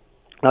standing.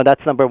 Now,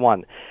 that's number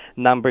one.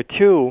 Number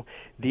two,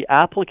 the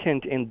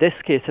applicant in this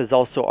case has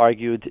also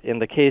argued in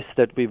the case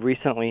that we've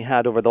recently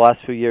had over the last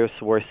few years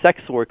where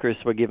sex workers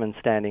were given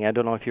standing. I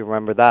don't know if you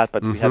remember that,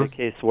 but we had a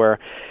case where,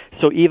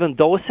 so even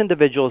those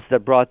individuals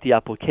that brought the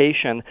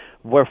application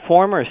were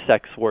former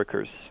sex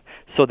workers.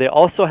 So they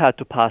also had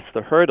to pass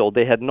the hurdle.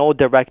 They had no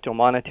direct or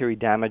monetary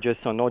damages,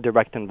 so no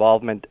direct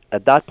involvement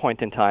at that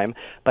point in time,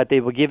 but they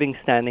were giving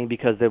standing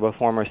because they were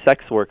former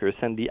sex workers.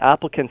 And the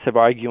applicants have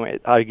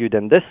argued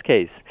in this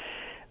case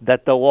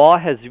that the law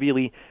has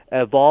really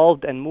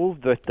evolved and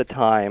moved with the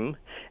time,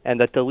 and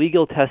that the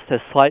legal test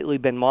has slightly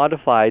been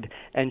modified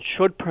and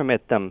should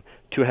permit them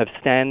to have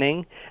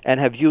standing, and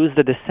have used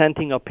the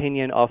dissenting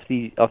opinion of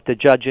the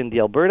judge in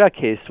the Alberta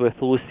case with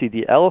Lucy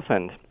the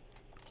elephant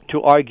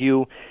to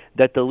argue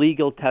that the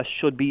legal test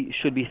should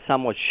be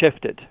somewhat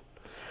shifted.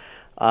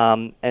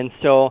 And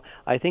so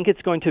I think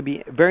it's going to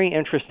be very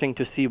interesting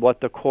to see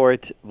what the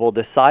court will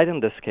decide in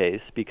this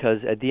case, because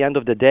at the end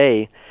of the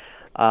day,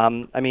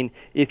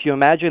 if you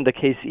imagine the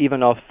case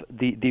even of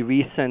the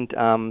recent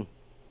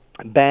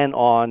ban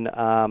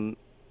on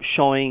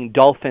showing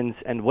dolphins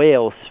and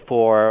whales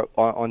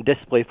on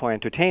display for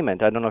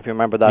entertainment. I don't know if you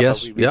remember that,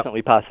 yes, but we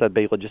recently passed that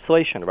big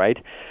legislation, right?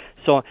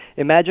 So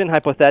imagine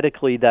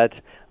hypothetically that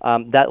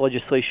that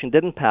legislation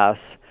didn't pass.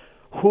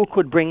 Who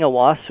could bring a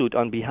lawsuit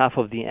on behalf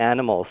of the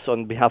animals,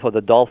 on behalf of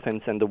the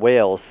dolphins and the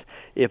whales,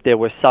 if they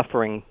were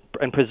suffering,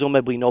 and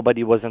presumably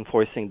nobody was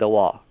enforcing the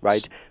law,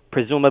 right?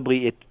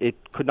 Presumably it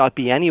could not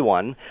be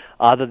anyone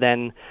other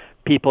than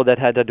people that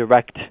had a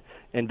direct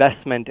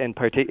investment in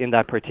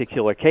that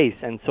particular case.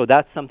 And so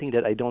that's something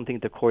that I don't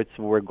think the courts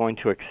were going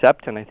to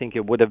accept, and I think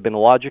it would have been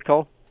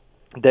logical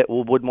that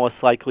would most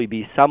likely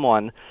be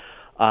someone,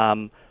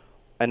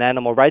 an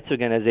animal rights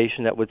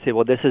organization that would say,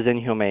 well, this is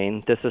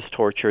inhumane, this is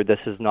torture, this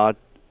is not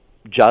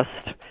just,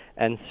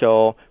 and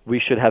so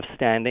we should have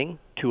standing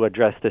to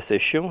address this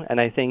issue. And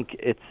I think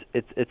it's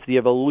the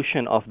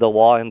evolution of the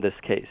law in this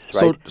case,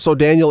 right? So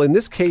Daniel, in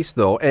this case,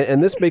 though,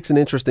 and this makes an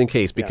interesting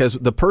case because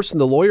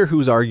the lawyer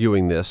who's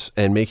arguing this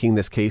and making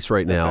this case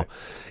right now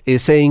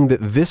is saying that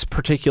this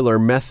particular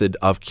method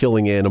of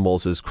killing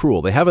animals is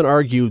cruel. They haven't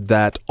argued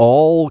that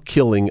all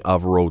killing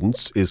of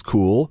rodents is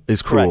cruel.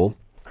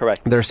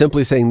 Correct. They're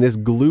simply saying this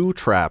glue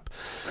trap.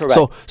 Correct.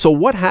 So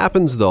what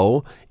happens,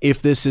 though,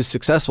 if this is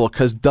successful?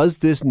 Because does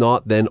this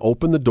not then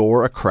open the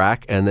door a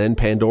crack, and then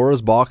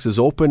Pandora's box is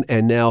open,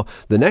 and now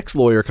the next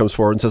lawyer comes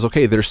forward and says,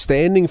 okay, they're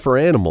standing for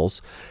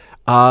animals.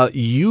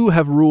 You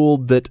have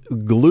ruled that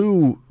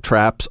glue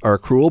traps are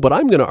cruel, but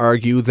I'm going to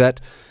argue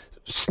that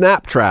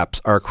snap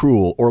traps are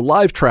cruel or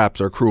live traps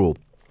are cruel.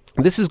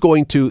 This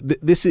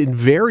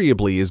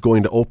invariably is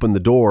going to open the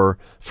door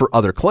for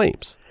other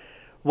claims.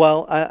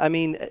 Well, at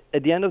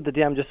the end of the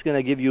day, I'm just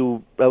going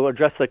to I'll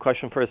address that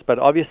question first, but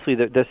obviously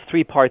there's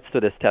three parts to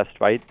this test,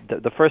 right?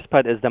 The first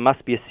part is there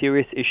must be a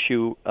serious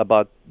issue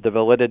about the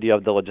validity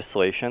of the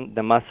legislation.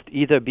 There must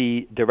either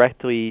be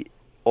directly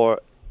or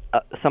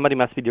somebody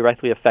must be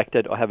directly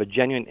affected or have a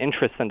genuine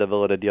interest in the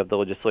validity of the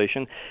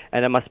legislation,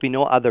 and there must be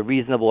no other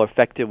reasonable or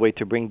effective way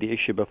to bring the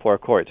issue before a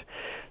court.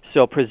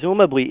 So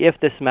presumably, if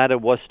this matter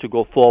was to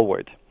go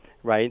forward,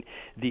 right,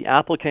 the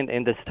applicant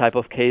in this type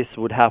of case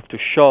would have to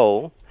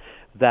show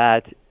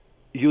that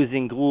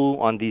using glue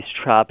on these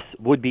traps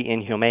would be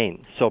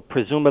inhumane. So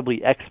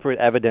presumably expert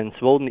evidence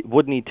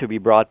would need to be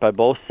brought by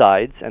both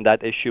sides, and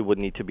that issue would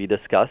need to be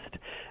discussed,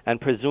 and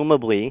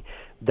presumably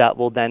that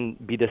will then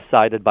be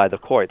decided by the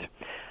court.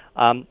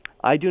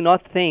 I do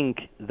not think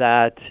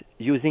that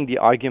using the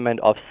argument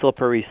of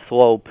slippery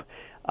slope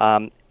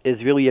is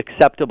really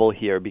acceptable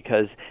here,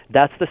 because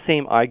that's the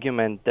same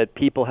argument that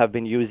people have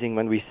been using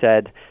when we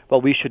said, well,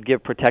 we should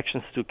give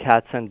protections to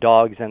cats and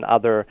dogs and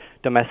other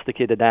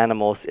domesticated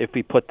animals if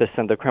we put this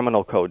in the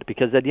criminal code.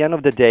 Because at the end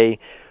of the day,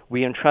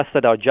 we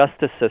entrusted our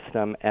justice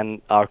system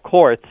and our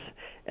courts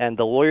and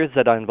the lawyers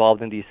that are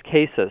involved in these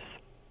cases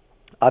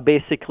are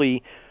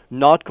basically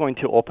not going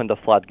to open the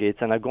floodgates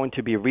and are going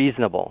to be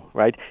reasonable,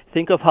 right?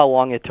 Think of how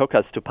long it took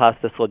us to pass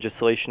this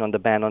legislation on the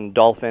ban on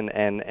dolphin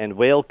and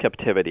whale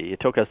captivity. It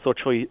took us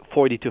literally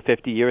 40 to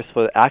 50 years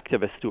for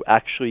activists to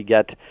actually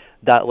get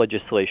that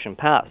legislation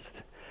passed,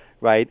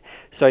 right?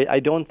 So I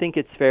don't think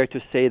it's fair to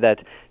say that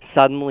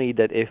suddenly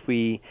that if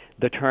we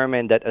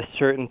determine that a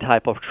certain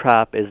type of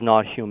trap is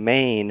not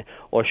humane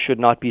or should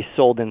not be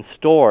sold in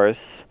stores,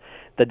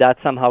 that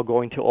that's somehow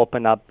going to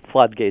open up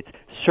floodgates.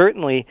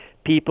 Certainly,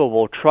 people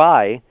will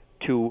try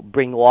to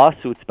bring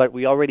lawsuits, but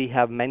we already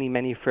have many,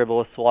 many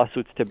frivolous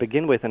lawsuits to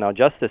begin with in our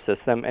justice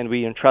system, and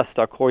we entrust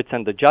our courts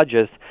and the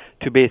judges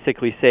to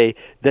basically say,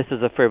 this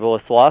is a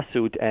frivolous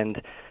lawsuit,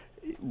 and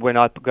we're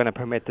not going to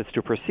permit this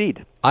to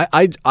proceed.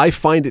 I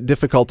find it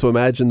difficult to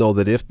imagine, though,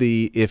 that if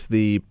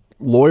the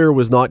lawyer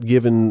was not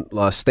given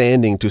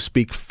standing to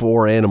speak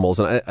for animals,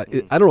 and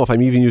I don't know if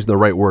I'm even using the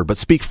right word, but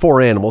speak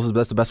for animals,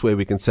 that's the best way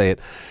we can say it,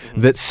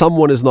 that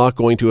someone is not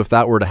going to, if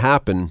that were to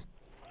happen,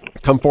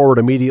 come forward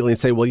immediately and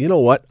say, well, you know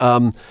what,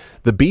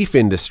 the beef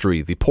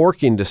industry, the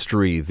pork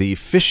industry, the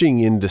fishing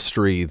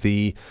industry,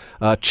 the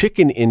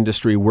chicken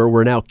industry, where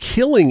we're now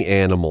killing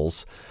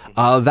animals,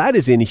 that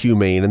is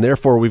inhumane, and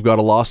therefore we've got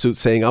a lawsuit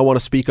saying, I want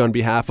to speak on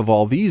behalf of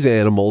all these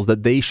animals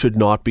that they should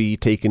not be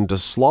taken to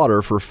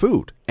slaughter for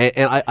food.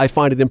 And I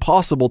find it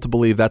impossible to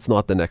believe that's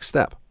not the next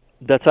step.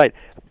 That's right.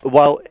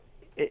 Well,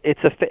 it's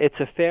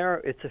a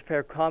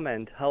fair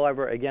comment.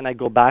 However, again, I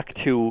go back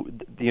to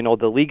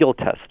the legal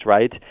test,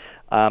 right?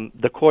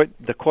 The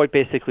court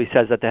basically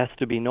says that there has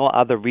to be no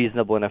other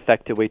reasonable and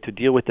effective way to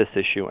deal with this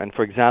issue. And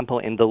for example,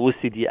 in the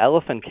Lucy the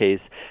elephant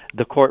case,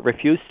 the court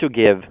refused to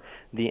give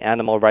the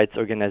animal rights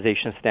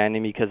organization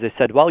standing because they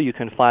said, well, you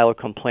can file a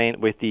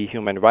complaint with the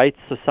Human Rights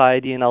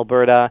Society in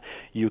Alberta,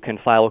 you can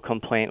file a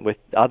complaint with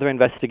other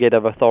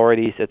investigative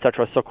authorities,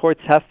 etc. So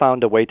courts have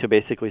found a way to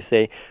basically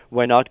say,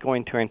 we're not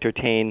going to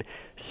entertain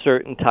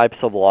certain types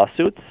of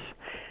lawsuits.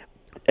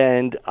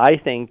 And I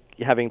think,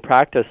 having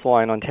practiced law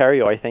in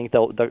Ontario, I think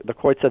the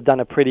courts have done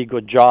a pretty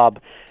good job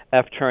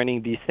of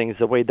turning these things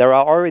away. There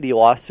are already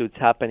lawsuits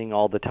happening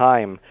all the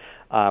time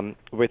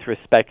with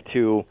respect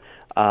to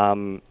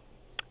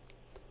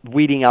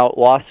weeding out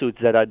lawsuits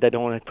that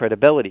don't have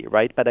credibility,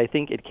 right? But I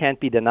think it can't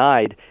be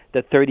denied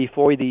that 30,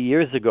 40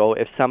 years ago,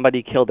 if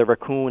somebody killed a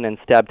raccoon and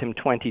stabbed him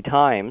 20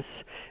 times,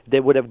 they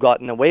would have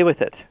gotten away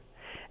with it.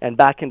 And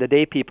back in the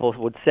day, people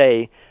would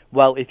say,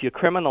 well, if you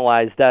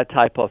criminalize that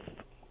type of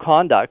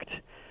conduct,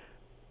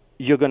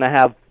 you're going to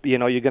have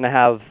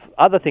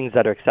other things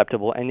that are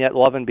acceptable. And yet,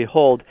 lo and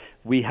behold,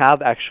 we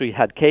have actually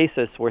had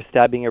cases where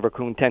stabbing a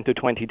raccoon 10 to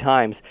 20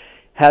 times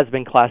has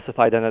been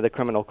classified under the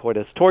criminal code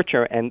as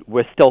torture, and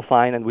we're still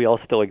fine, and we all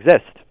still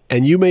exist.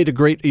 And you made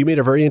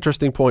a very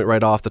interesting point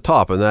right off the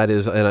top, and that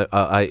is, and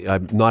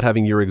I'm not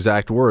having your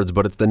exact words,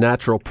 but it's the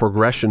natural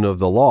progression of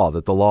the law,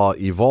 that the law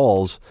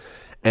evolves.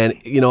 And,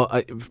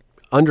 I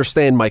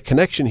understand my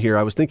connection here.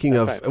 I was thinking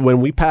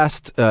when we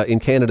passed in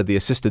Canada the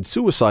assisted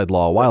suicide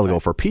law a while ago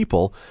for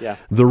people,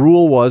 the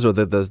rule was, or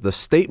the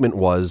statement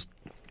was,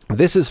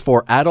 this is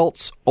for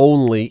adults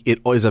only. It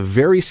is a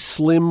very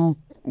slim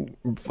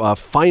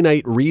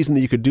finite reason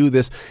that you could do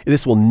this.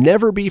 This will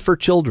never be for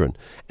children.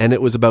 And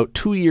it was about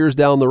 2 years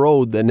down the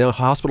road that now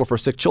Hospital for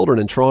Sick Children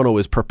in Toronto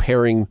is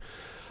preparing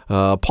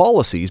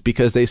policies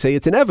because they say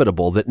it's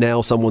inevitable that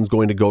now someone's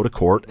going to go to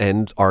court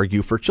and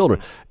argue for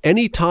children.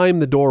 Anytime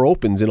the door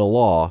opens in a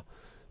law,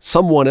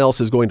 someone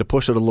else is going to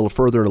push it a little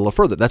further and a little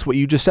further. That's what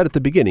you just said at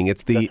the beginning.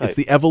 It's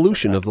the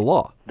evolution of the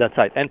law. That's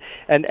right.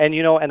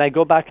 And I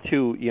go back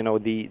to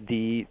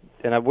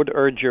and I would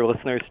urge your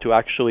listeners to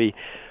actually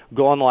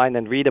go online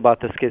and read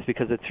about this case,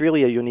 because it's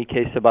really a unique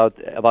case about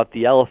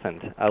the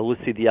elephant,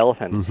 Lucy the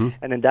elephant. Mm-hmm.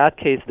 And in that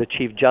case, the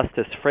Chief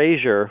Justice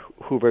Fraser,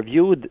 who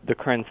reviewed the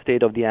current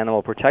state of the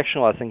animal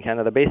protection laws in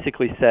Canada,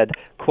 basically said,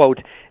 quote,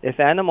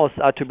 if animals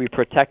are to be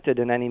protected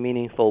in any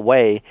meaningful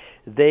way,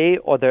 they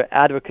or their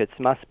advocates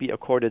must be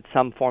accorded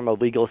some form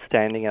of legal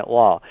standing at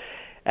law.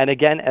 And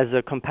again, as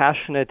a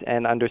compassionate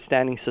and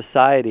understanding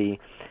society,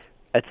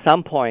 at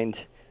some point,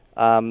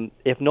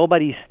 if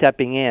nobody's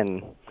stepping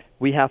in,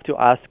 we have to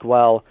ask,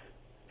 well,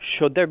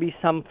 Should there be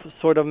some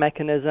sort of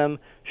mechanism?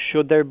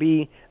 Should there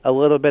be a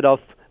little bit of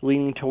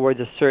leaning towards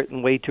a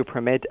certain way to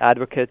permit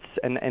advocates?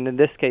 And in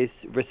this case,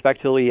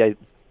 respectively,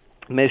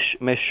 Ms.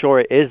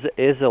 Shore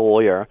is a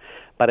lawyer,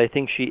 but I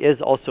think she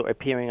is also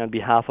appearing on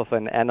behalf of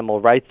an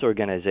animal rights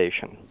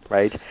organization,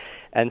 right?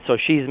 And so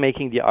she's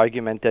making the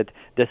argument that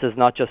this is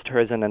not just her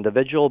as an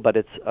individual, but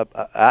it's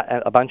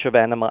a bunch of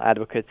animal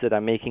advocates that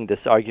are making this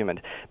argument.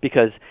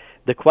 Because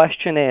the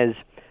question is,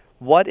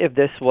 what if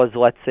this was,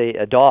 let's say,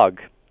 a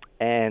dog,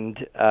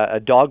 and a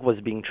dog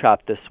was being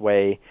trapped this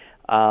way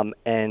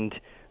and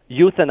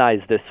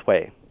euthanized this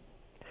way?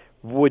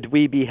 Would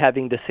we be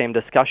having the same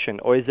discussion?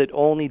 Or is it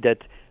only that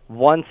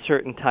one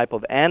certain type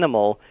of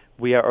animal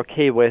we are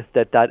okay with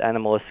that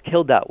animal is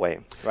killed that way,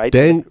 right?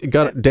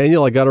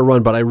 Daniel, I got to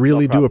run, but I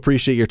really do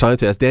appreciate your time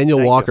today. That's Daniel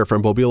Walker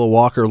from Bobila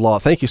Walker Law.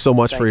 Thank you so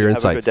much for your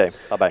insights. Have a good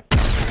day.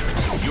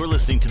 Bye-bye. You're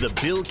listening to the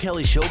Bill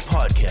Kelly Show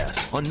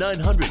podcast on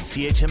 900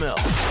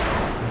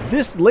 CHML.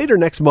 This later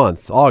next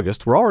month,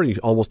 August, we're already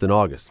almost in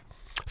August,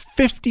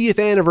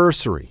 50th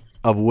anniversary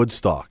of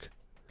Woodstock.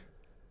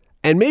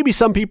 And maybe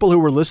some people who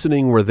were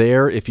listening were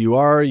there. If you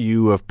are,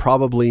 you have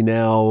probably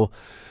now,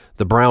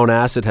 the brown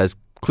acid has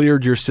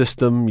cleared your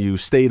system. You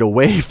stayed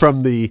away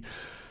from the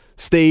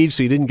stage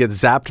so you didn't get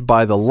zapped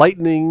by the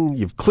lightning.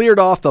 You've cleared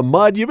off the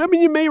mud. You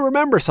may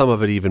remember some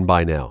of it even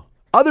by now.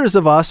 Others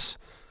of us,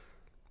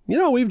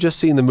 we've just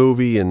seen the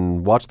movie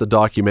and watched the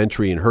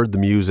documentary and heard the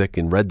music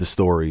and read the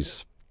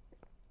stories.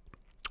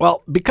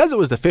 Well, because it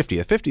was the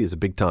 50th, 50 is a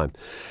big time,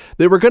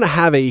 they were going to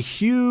have a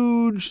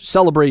huge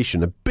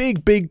celebration, a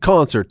big, big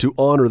concert to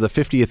honor the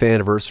 50th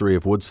anniversary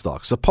of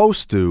Woodstock.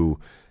 Supposed to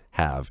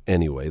have,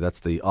 anyway. That's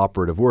the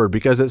operative word,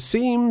 because it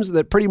seems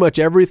that pretty much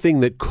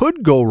everything that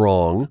could go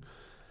wrong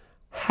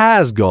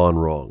has gone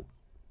wrong.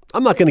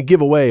 I'm not going to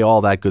give away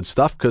all that good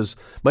stuff because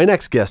my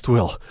next guest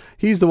will.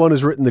 He's the one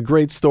who's written the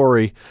great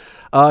story.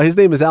 His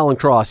name is Alan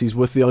Cross. He's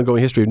with the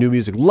Ongoing History of New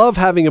Music. Love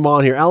having him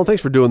on here. Alan,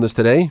 thanks for doing this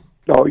today.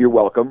 Oh, you're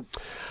welcome.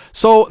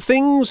 So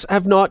things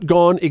have not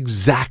gone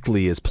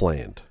exactly as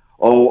planned.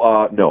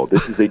 No,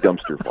 this is a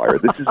dumpster fire.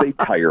 This is a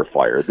tire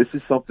fire. This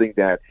is something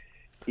that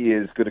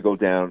is going to go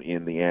down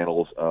in the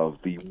annals of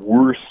the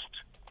worst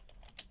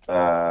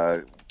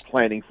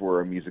planning for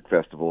a music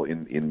festival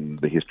in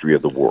the history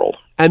of the world.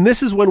 And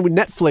this is when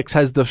Netflix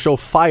has the show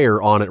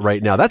Fire on it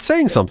right now. That's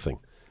saying something.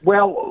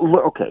 Well,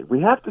 okay,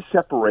 we have to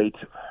separate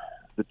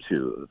the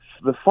two.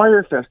 The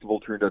Fire Festival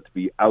turned out to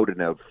be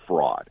out-and-out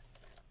fraud.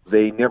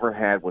 They never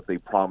had what they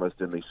promised,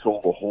 and they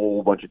sold a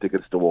whole bunch of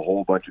tickets to a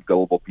whole bunch of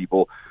gullible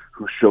people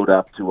who showed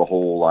up to a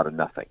whole lot of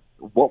nothing.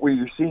 What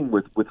we're seeing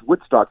with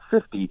Woodstock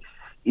 50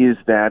 is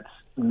that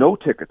no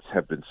tickets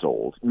have been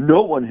sold,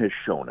 no one has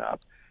shown up,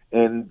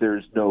 and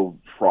there's no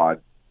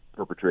fraud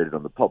perpetrated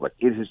on the public.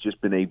 It has just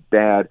been a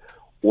bad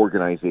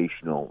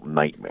organizational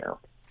nightmare.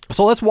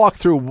 So let's walk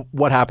through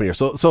what happened here.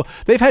 So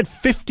they've had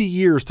 50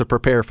 years to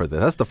prepare for this.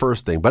 That's the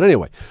first thing. But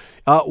anyway,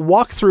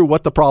 walk through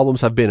what the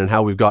problems have been and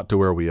how we've got to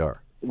where we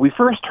are. We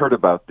first heard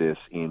about this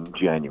in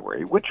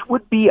January, which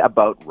would be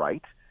about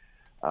right.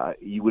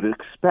 You would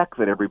expect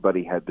that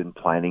everybody had been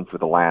planning for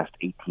the last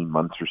 18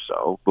 months or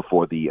so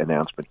before the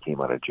announcement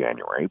came out of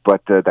January,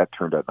 but that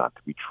turned out not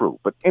to be true.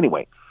 But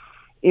anyway,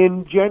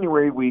 in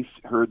January, we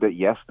heard that,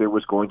 yes, there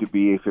was going to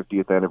be a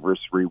 50th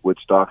anniversary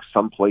Woodstock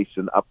someplace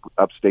in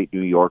upstate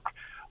New York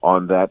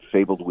on that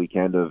fabled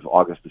weekend of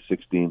August the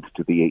 16th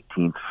to the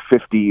 18th,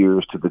 50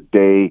 years to the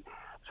day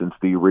since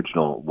the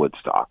original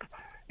Woodstock.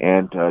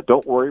 And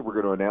don't worry, we're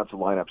going to announce a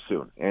lineup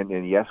soon.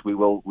 And yes, we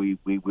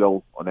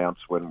will announce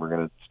when we're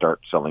going to start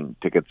selling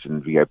tickets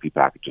and VIP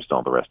packages and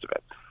all the rest of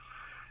it.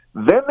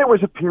 Then there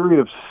was a period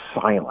of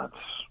silence,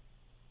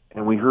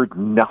 and we heard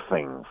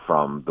nothing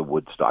from the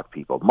Woodstock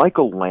people.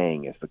 Michael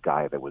Lang is the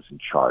guy that was in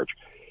charge.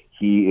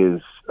 He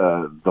is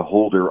the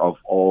holder of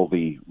all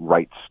the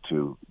rights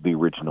to the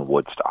original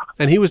Woodstock.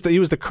 And he was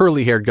the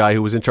curly-haired guy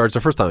who was in charge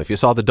the first time. If you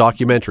saw the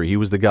documentary, he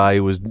was the guy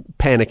who was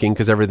panicking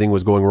because everything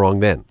was going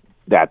wrong then.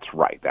 That's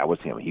right. That was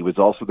him. He was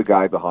also the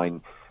guy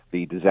behind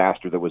the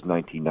disaster that was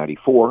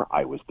 1994.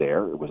 I was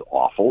there. It was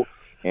awful.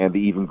 And the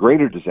even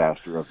greater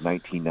disaster of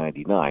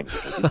 1999,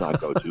 which I did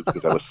not go to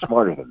because I was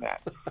smarter than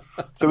that.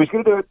 So he's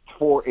going to do it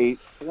for a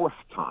fourth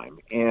time.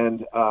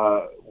 And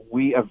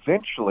we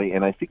eventually,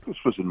 and I think this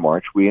was in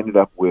March, we ended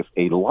up with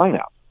a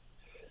lineup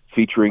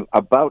featuring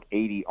about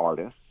 80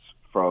 artists,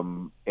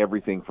 from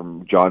everything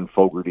from John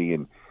Fogerty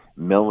and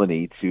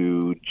Melanie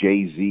to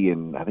Jay-Z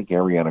and I think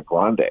Ariana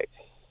Grande.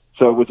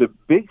 So it was a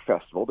big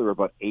festival. There were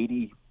about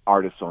 80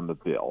 artists on the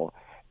bill,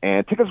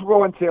 and tickets will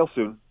go on sale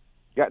soon.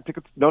 Yeah,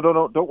 tickets. No,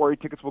 don't worry.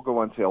 Tickets will go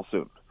on sale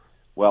soon.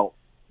 Well,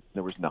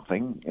 there was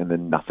nothing, and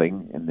then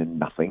nothing, and then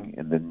nothing,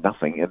 and then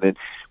nothing. And then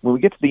when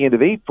we get to the end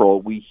of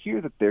April, we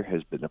hear that there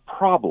has been a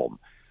problem.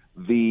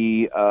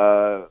 It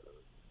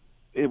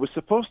was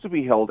supposed to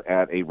be held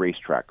at a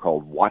racetrack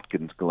called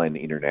Watkins Glen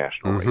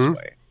International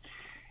Raceway.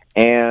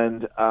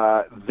 And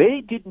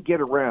they didn't get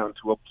around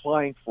to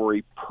applying for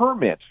a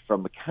permit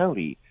from the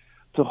county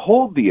to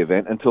hold the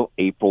event until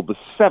April the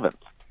 7th.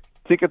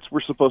 Tickets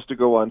were supposed to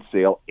go on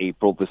sale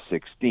April the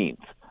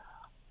 16th.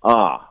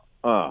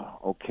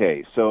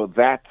 Okay. So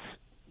that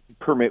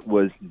permit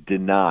was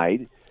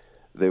denied.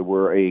 There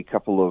were a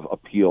couple of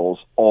appeals,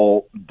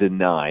 all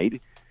denied.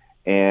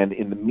 And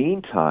in the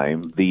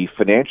meantime, the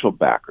financial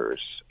backers,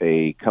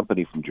 a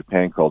company from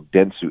Japan called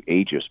Dentsu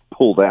Aegis,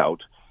 pulled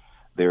out.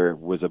 There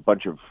was a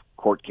bunch of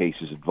court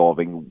cases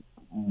involving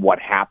what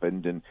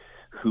happened and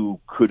who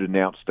could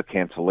announce the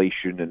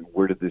cancellation and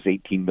where did this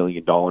 $18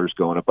 million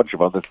go and a bunch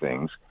of other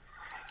things.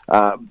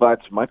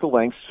 But Michael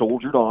Lang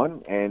soldiered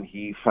on, and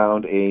he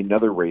found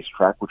another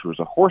racetrack, which was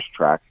a horse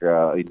track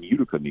in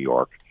Utica, New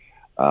York.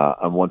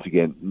 And once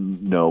again,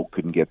 no,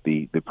 couldn't get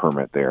the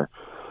permit there.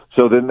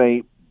 So then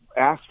they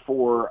asked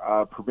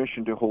for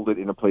permission to hold it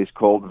in a place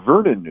called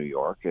Vernon, New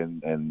York,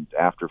 and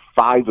after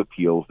 5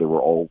 appeals, they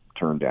were all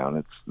turned down.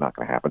 It's not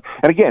going to happen.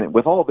 And again,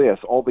 with all this,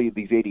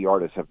 these 80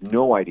 artists have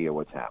no idea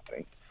what's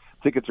happening.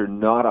 Tickets are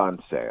not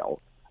on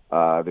sale.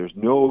 There's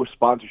no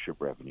sponsorship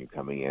revenue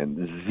coming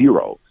in,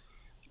 zero.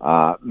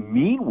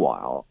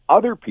 Meanwhile,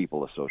 other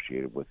people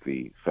associated with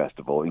the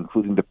festival,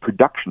 including the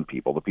production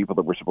people, the people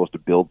that were supposed to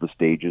build the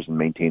stages and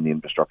maintain the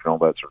infrastructure and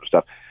all that sort of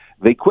stuff,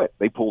 they quit.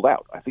 They pulled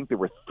out. I think there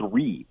were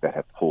 3 that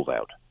have pulled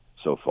out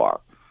so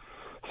far.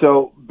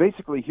 So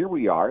basically, here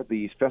we are.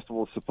 The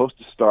festival is supposed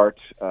to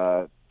start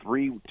 2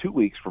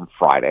 weeks from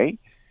Friday,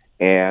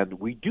 and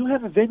we do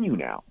have a venue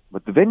now.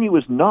 But the venue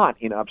is not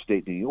in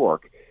upstate New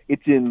York.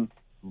 It's in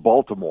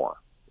Baltimore.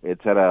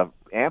 It's at a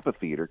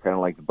amphitheater, kind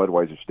of like the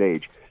Budweiser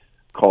stage,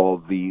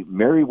 called the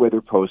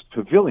Merriweather Post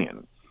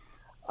Pavilion.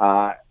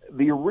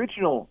 The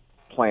original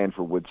plan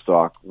for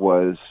Woodstock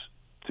was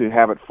to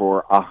have it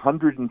for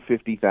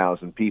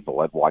 150,000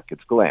 people at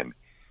Watkins Glen.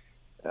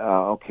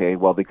 Okay,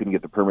 well, they couldn't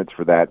get the permits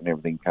for that, and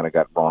everything kind of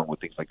got wrong with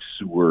things like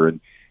sewer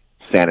and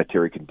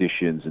sanitary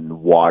conditions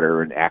and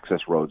water and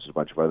access roads and a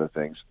bunch of other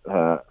things.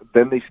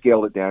 Then they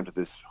scaled it down to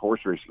this horse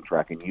racing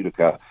track in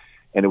Utica,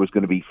 and it was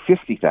going to be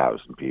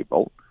 50,000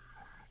 people.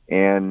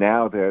 And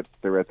now that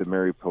they're at the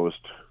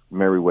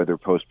Merriweather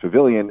Post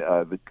Pavilion,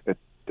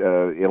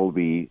 it'll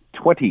be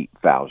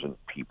 20,000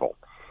 people.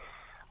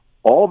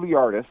 All the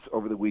artists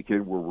over the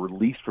weekend were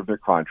released from their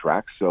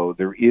contracts, so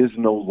there is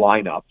no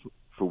lineup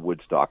for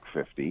Woodstock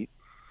 50.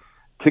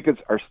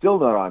 Tickets are still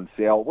not on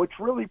sale, which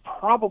really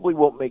probably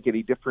won't make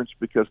any difference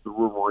because the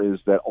rumor is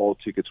that all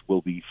tickets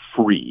will be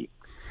free.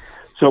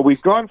 So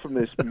we've gone from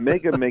this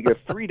mega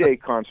 3-day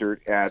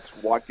concert at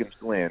Watkins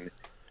Glen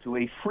to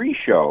a free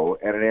show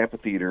at an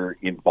amphitheater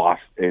in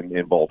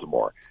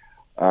Baltimore.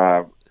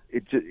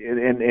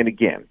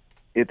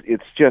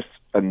 It's just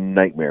a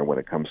nightmare when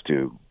it comes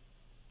to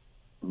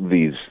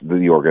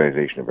the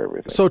organization of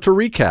everything. So to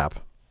recap,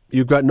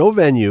 you've got no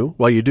venue.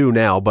 Well, you do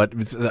now, but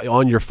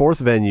on your 4th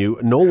venue,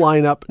 no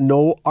lineup,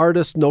 no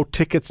artists, no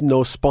tickets,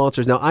 no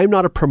sponsors. Now, I'm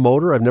not a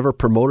promoter. I've never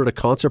promoted a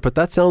concert, but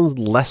that sounds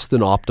less than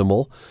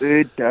optimal.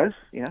 It does,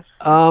 yes.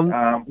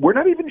 We're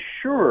not even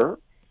sure,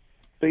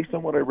 based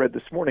on what I read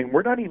this morning,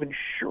 we're not even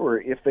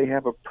sure if they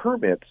have a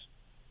permit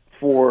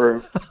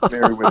for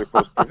Merriweather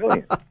Post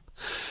Pavilion.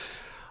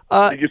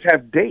 They just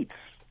have dates.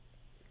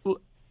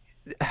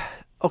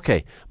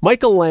 Okay.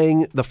 Michael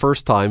Lang, the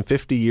first time,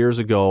 50 years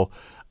ago,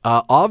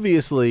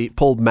 obviously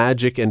pulled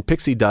magic and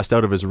pixie dust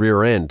out of his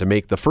rear end to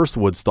make the first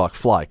Woodstock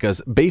fly,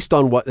 because based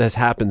on what has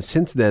happened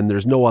since then,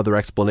 there's no other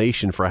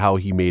explanation for how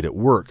he made it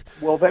work.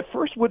 Well, that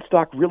first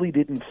Woodstock really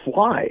didn't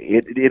fly.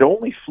 It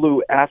only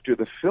flew after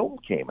the film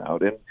came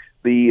out, and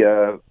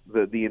the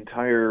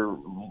entire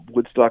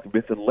Woodstock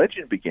myth and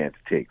legend began to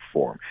take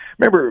form.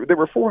 Remember, there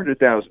were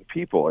 400,000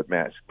 people at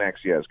Max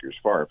Yasgur's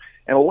farm,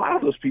 and a lot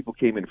of those people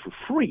came in for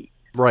free.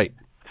 Right.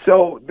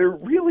 So they're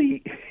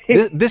really...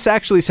 this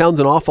actually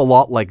sounds an awful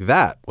lot like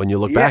that when you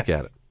look back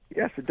at it.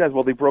 Yes, it does.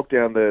 Well, they broke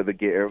down the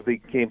they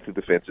came through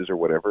the fences or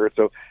whatever.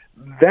 So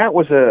that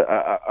was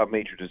a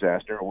major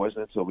disaster. It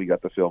wasn't until we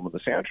got the film and the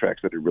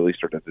soundtracks that it really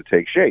started to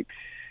take shape.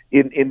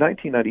 In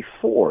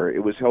 1994,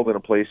 it was held in a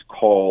place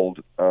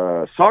called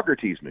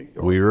Saugerties, New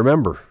York. We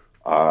remember.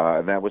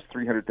 And that was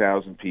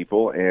 300,000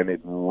 people, and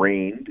it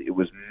rained. It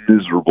was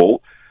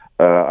miserable.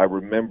 I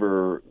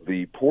remember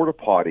the porta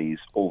potties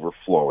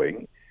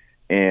overflowing,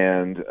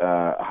 and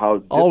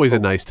how always a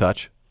nice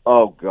touch.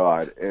 Oh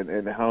God,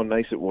 and how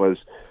nice it was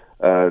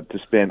to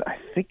spend. I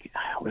think it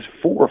was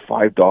 $4 or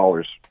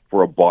 $5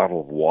 for a bottle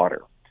of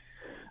water.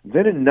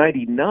 Then in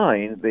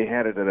 '99, they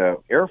had it at an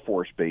Air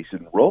Force base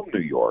in Rome, New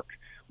York,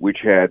 which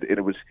had, and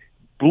it was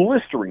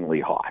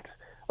blisteringly hot,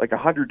 like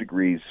 100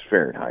 degrees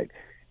Fahrenheit.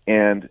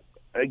 And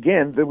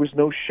again, there was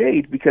no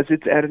shade because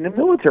it's at a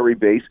military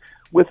base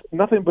with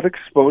nothing but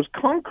exposed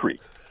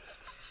concrete.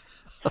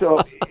 So,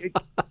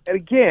 and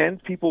again,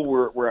 people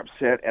were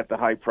upset at the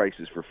high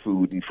prices for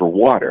food and for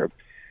water.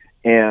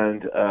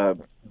 And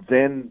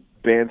then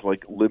bands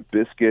like Limp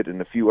Bizkit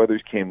and a few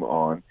others came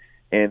on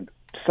and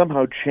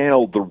somehow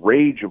channeled the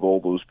rage of all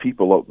those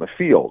people out in the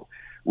field,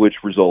 which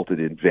resulted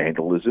in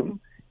vandalism,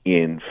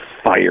 in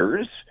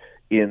fires,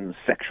 in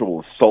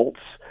sexual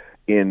assaults,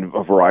 in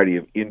a variety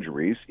of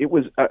injuries. It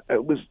was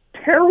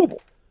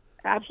terrible,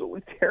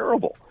 absolutely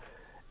terrible.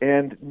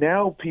 And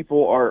now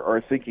people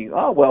are thinking,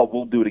 oh, well,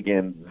 we'll do it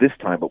again this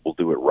time, but we'll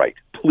do it right.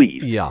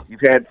 Please. Yeah. You've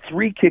had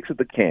 3 kicks at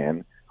the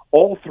can.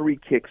 All 3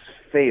 kicks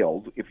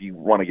failed, if you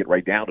want to get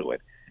right down to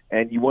it.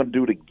 And you want to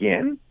do it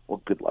again?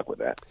 Well, good luck with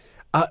that.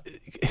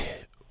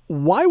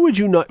 Why would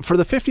you not, for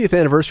the 50th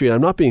anniversary, and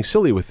I'm not being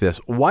silly with this,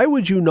 why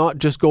would you not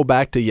just go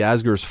back to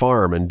Yasgur's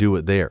farm and do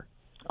it there?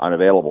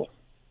 Unavailable.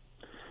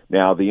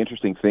 Now, the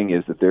interesting thing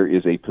is that there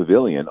is a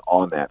pavilion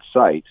on that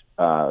site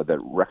that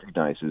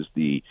recognizes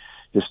the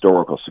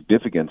historical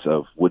significance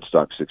of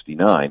Woodstock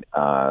 69,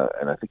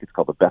 and I think it's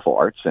called the Bethel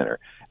Arts Center.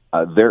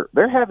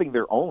 They're having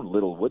their own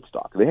little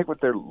Woodstock. They have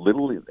their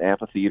little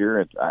amphitheater,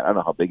 and I don't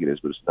know how big it is,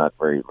 but it's not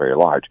very, very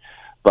large.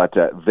 But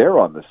they're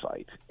on the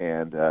site,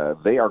 and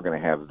they are going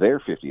to have their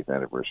 50th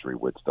anniversary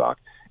Woodstock,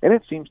 and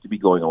it seems to be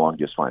going along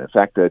just fine. In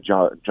fact,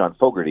 John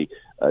Fogerty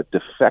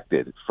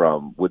defected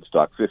from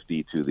Woodstock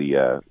 50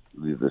 to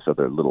this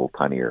other little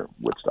tinier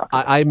Woodstock.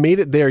 I made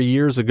it there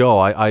years ago.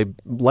 I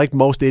like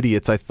most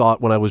idiots, I thought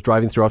when I was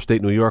driving through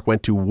upstate New York,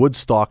 went to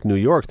Woodstock, New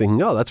York,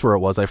 thinking, oh, that's where it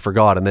was. I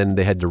forgot, and then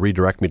they had to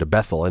redirect me to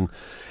Bethel,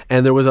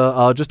 and there was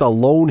just a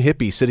lone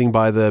hippie sitting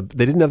by they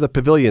didn't have the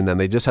pavilion then,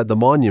 they just had the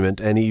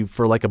monument, and he,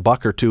 for like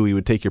 $1 or $2, he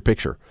would take your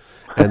picture,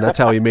 and that's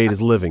how he made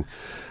his living.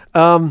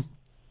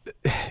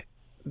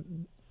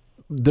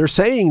 They're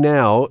saying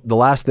now, the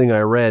last thing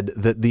I read,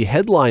 that the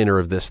headliner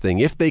of this thing,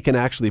 if they can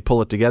actually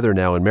pull it together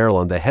now in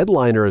Maryland, the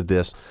headliner of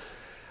this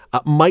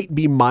might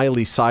be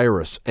Miley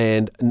Cyrus.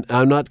 And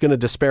I'm not going to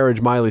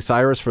disparage Miley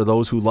Cyrus for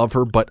those who love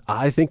her, but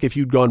I think if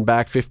you'd gone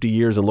back 50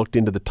 years and looked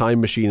into the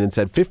time machine and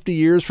said, 50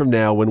 years from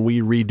now when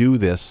we redo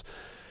this,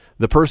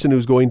 the person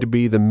who's going to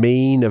be the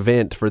main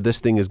event for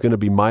this thing is going to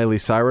be Miley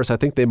Cyrus, I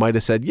think they might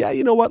have said, yeah,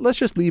 you know what, let's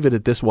just leave it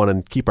at this one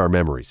and keep our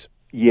memories.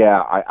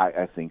 Yeah,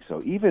 I think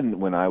so.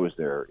 Even when I was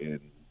there in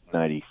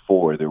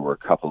 94, there were a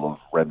couple of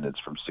remnants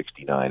from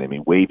 69. I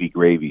mean, Wavy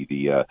Gravy,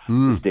 the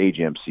stage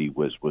MC,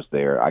 was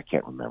there. I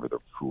can't remember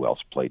who else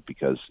played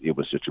because it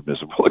was such a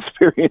miserable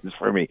experience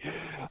for me.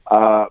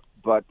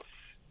 But,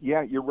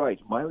 yeah, you're right.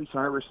 Miley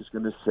Cyrus is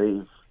going to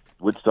save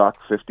Woodstock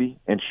 50,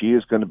 and she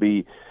is going to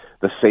be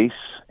the face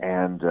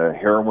and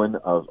heroine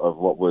of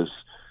what was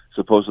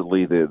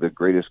supposedly the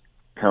greatest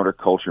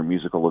counterculture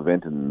musical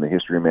event in the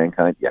history of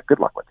mankind. Yeah, good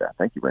luck with that.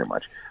 Thank you very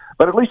much.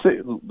 But at least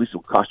it will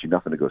cost you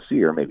nothing to go see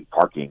her. Maybe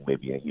parking,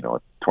 maybe a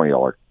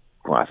 $20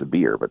 glass of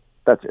beer, but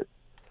that's it.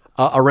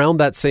 Around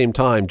that same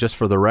time, just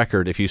for the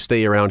record, if you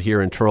stay around here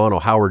in Toronto,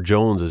 Howard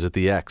Jones is at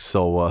the X,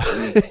 so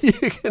you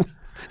can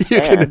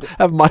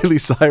have Miley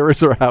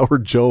Cyrus or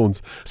Howard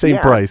Jones, same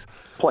price.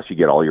 Plus, you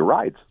get all your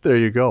rides. There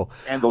you go,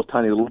 and those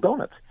tiny little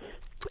donuts.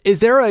 Is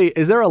there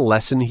a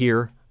lesson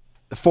here?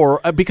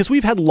 Because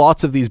we've had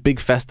lots of these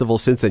big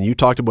festivals since then. You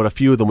talked about a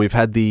few of them. We've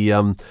had the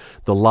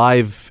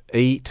Live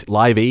Aid, I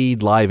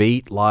can't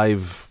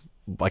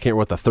remember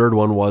what the third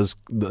one was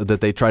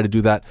that they tried to do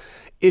that.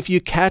 If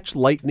you catch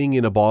lightning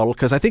in a bottle,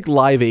 because I think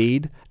Live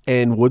Aid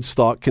and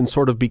Woodstock can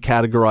sort of be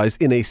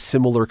categorized in a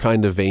similar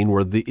kind of vein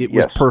where it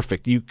was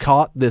perfect. You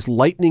caught this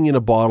lightning in a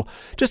bottle.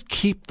 Just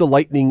keep the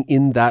lightning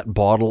in that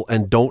bottle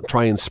and don't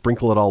try and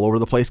sprinkle it all over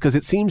the place because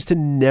it seems to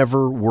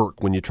never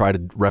work when you try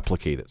to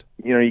replicate it.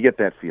 You get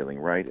that feeling,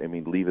 right? I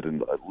mean, leave it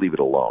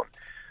alone.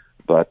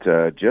 But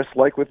just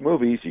like with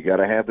movies, you got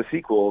to have the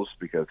sequels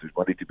because there's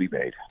money to be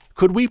made.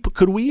 Could we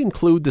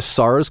include the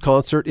SARS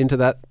concert into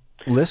that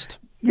list?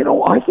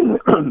 I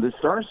think the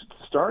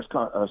SARS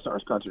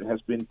concert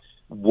has been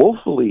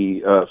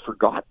woefully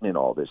forgotten in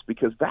all this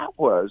because that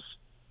was,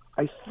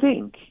 I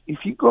think,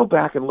 if you go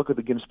back and look at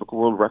the Guinness Book of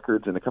World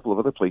Records and a couple of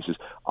other places,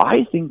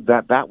 I think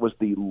that was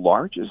the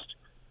largest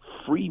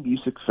free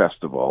music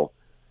festival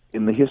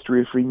in the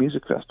history of free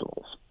music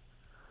festivals.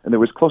 And there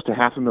was close to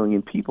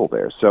 500,000 people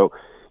there. So,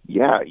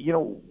 yeah,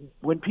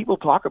 when people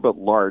talk about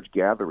large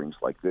gatherings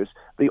like this,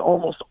 they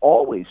almost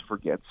always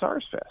forget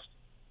SARS Fest.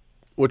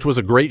 Which was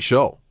a great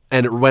show.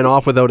 And it went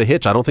off without a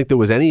hitch. I don't think there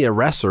was any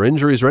arrests or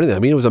injuries or anything. I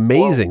mean, it was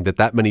amazing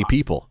that many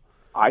people.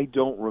 I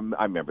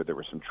remember there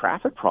were some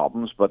traffic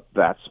problems, but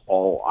that's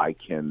all I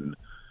can...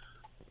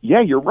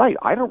 Yeah, you're right.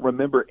 I don't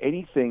remember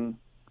anything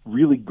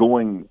really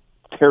going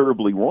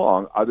terribly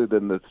wrong other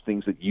than the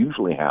things that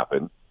usually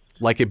happen.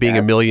 Like it being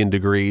 1,000,000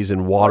 degrees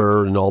and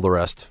water and all the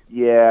rest.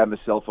 Yeah, and the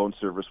cell phone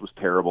service was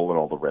terrible and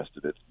all the rest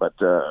of it. But,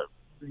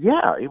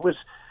 yeah, it was...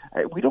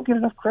 We don't get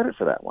enough credit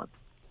for that one.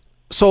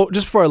 So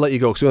just before I let you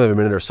go, because we only have a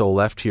minute or so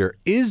left here,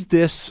 is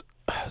this...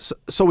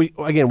 So we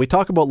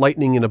talk about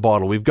lightning in a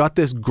bottle. We've got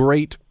this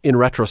great, in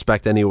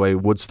retrospect anyway,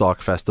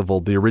 Woodstock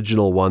Festival, the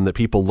original one that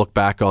people look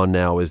back on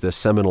now is this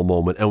seminal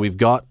moment. And we've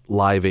got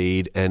Live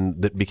Aid,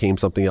 and that became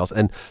something else.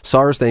 And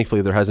SARS,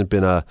 thankfully, there hasn't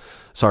been a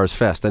SARS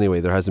Fest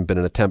anyway. There hasn't been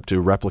an attempt to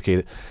replicate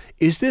it.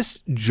 Is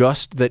this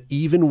just that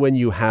even when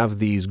you have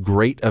these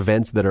great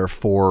events that are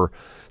for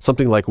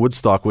something like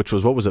Woodstock, which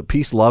was, what was it,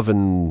 peace, love,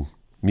 and...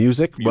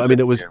 Music. I mean,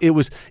 it was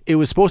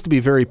supposed to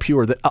be very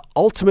pure. That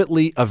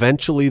ultimately,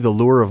 eventually, the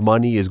lure of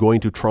money is going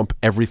to trump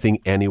everything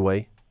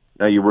anyway.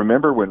 Now,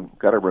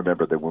 got to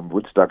remember that when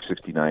Woodstock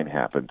 69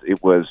 happened,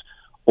 it was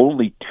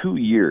only 2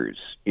 years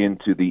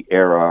into the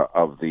era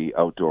of the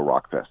Outdoor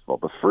Rock Festival.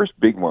 The first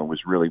big one was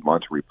really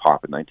Monterey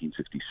Pop in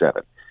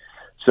 1967.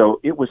 So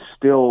it was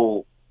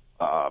still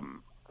a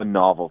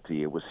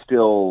novelty. It was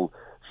still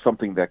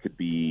something that could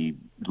be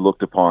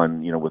looked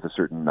upon, with a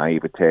certain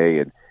naivete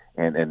and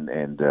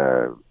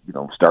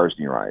stars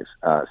in your eyes.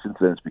 Since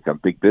then, it's become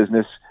big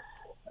business,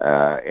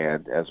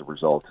 and as a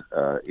result,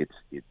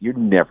 you're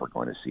never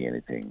going to see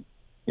anything,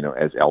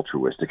 as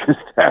altruistic as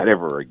that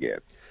ever again.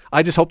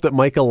 I just hope that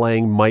Michael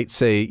Lang might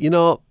say,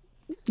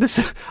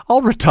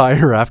 I'll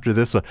retire after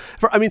this one.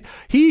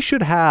 He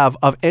should have,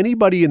 of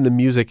anybody in the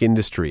music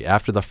industry,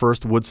 after the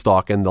first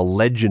Woodstock and the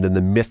legend and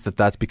the myth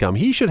that's become,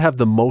 he should have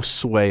the most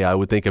sway, I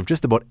would think, of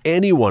just about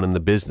anyone in the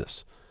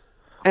business.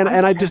 And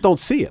I just don't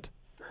see it.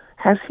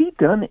 Has he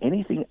done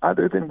anything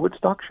other than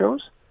Woodstock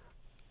shows?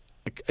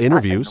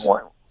 Interviews.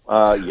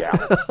 Yeah.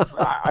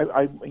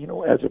 I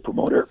as a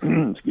promoter,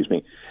 excuse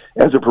me,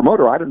 as a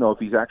promoter, I don't know if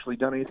he's actually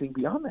done anything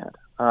beyond that.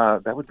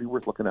 That would be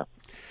worth looking up.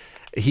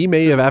 He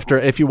may have,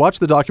 if you watch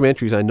the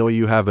documentaries, I know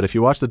you have, but if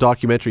you watch the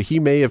documentary, he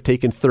may have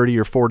taken 30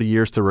 or 40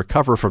 years to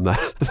recover from that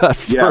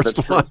first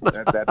one.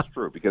 That's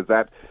true, because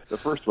the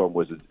first one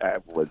was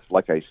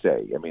like I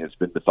say, it's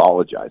been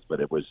mythologized, but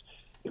it was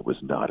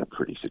not a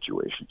pretty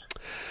situation.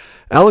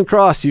 Alan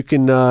Cross, you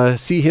can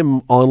see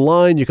him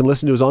online. You can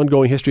listen to his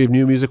ongoing history of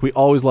new music. We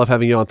always love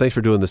having you on. Thanks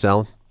for doing this,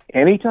 Alan.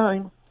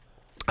 Anytime.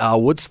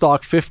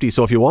 Woodstock 50.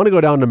 So if you want to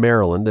go down to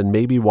Maryland and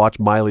maybe watch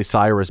Miley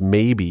Cyrus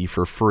maybe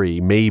for free,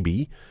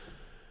 maybe.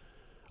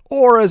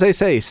 Or, as I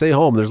say, stay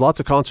home. There's lots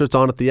of concerts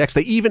on at the X.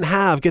 They even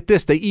have, get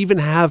this,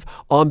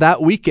 on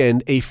that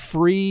weekend a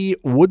free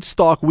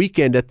Woodstock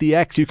weekend at the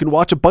X. You can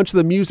watch a bunch of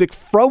the music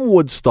from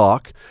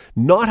Woodstock,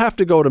 not have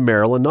to go to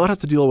Maryland, not have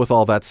to deal with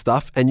all that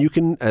stuff, and you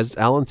can, as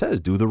Alan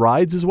says, do the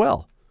rides as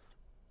well.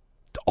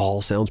 It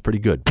all sounds pretty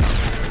good.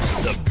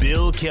 The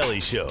Bill Kelly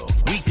Show,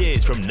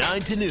 weekdays from 9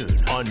 to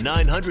noon on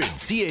 900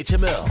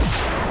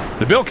 CHML.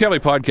 The Bill Kelly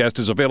Podcast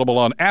is available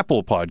on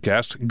Apple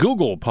Podcast,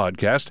 Google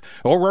Podcast,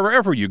 or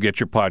wherever you get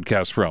your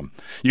podcasts from.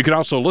 You can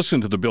also listen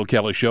to The Bill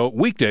Kelly Show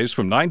weekdays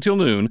from 9 till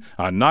noon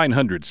on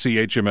 900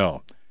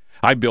 CHML.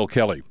 I'm Bill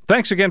Kelly.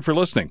 Thanks again for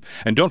listening.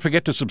 And don't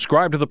forget to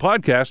subscribe to the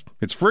podcast.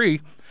 It's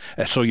free,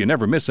 so you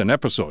never miss an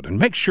episode. And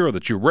make sure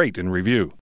that you rate and review.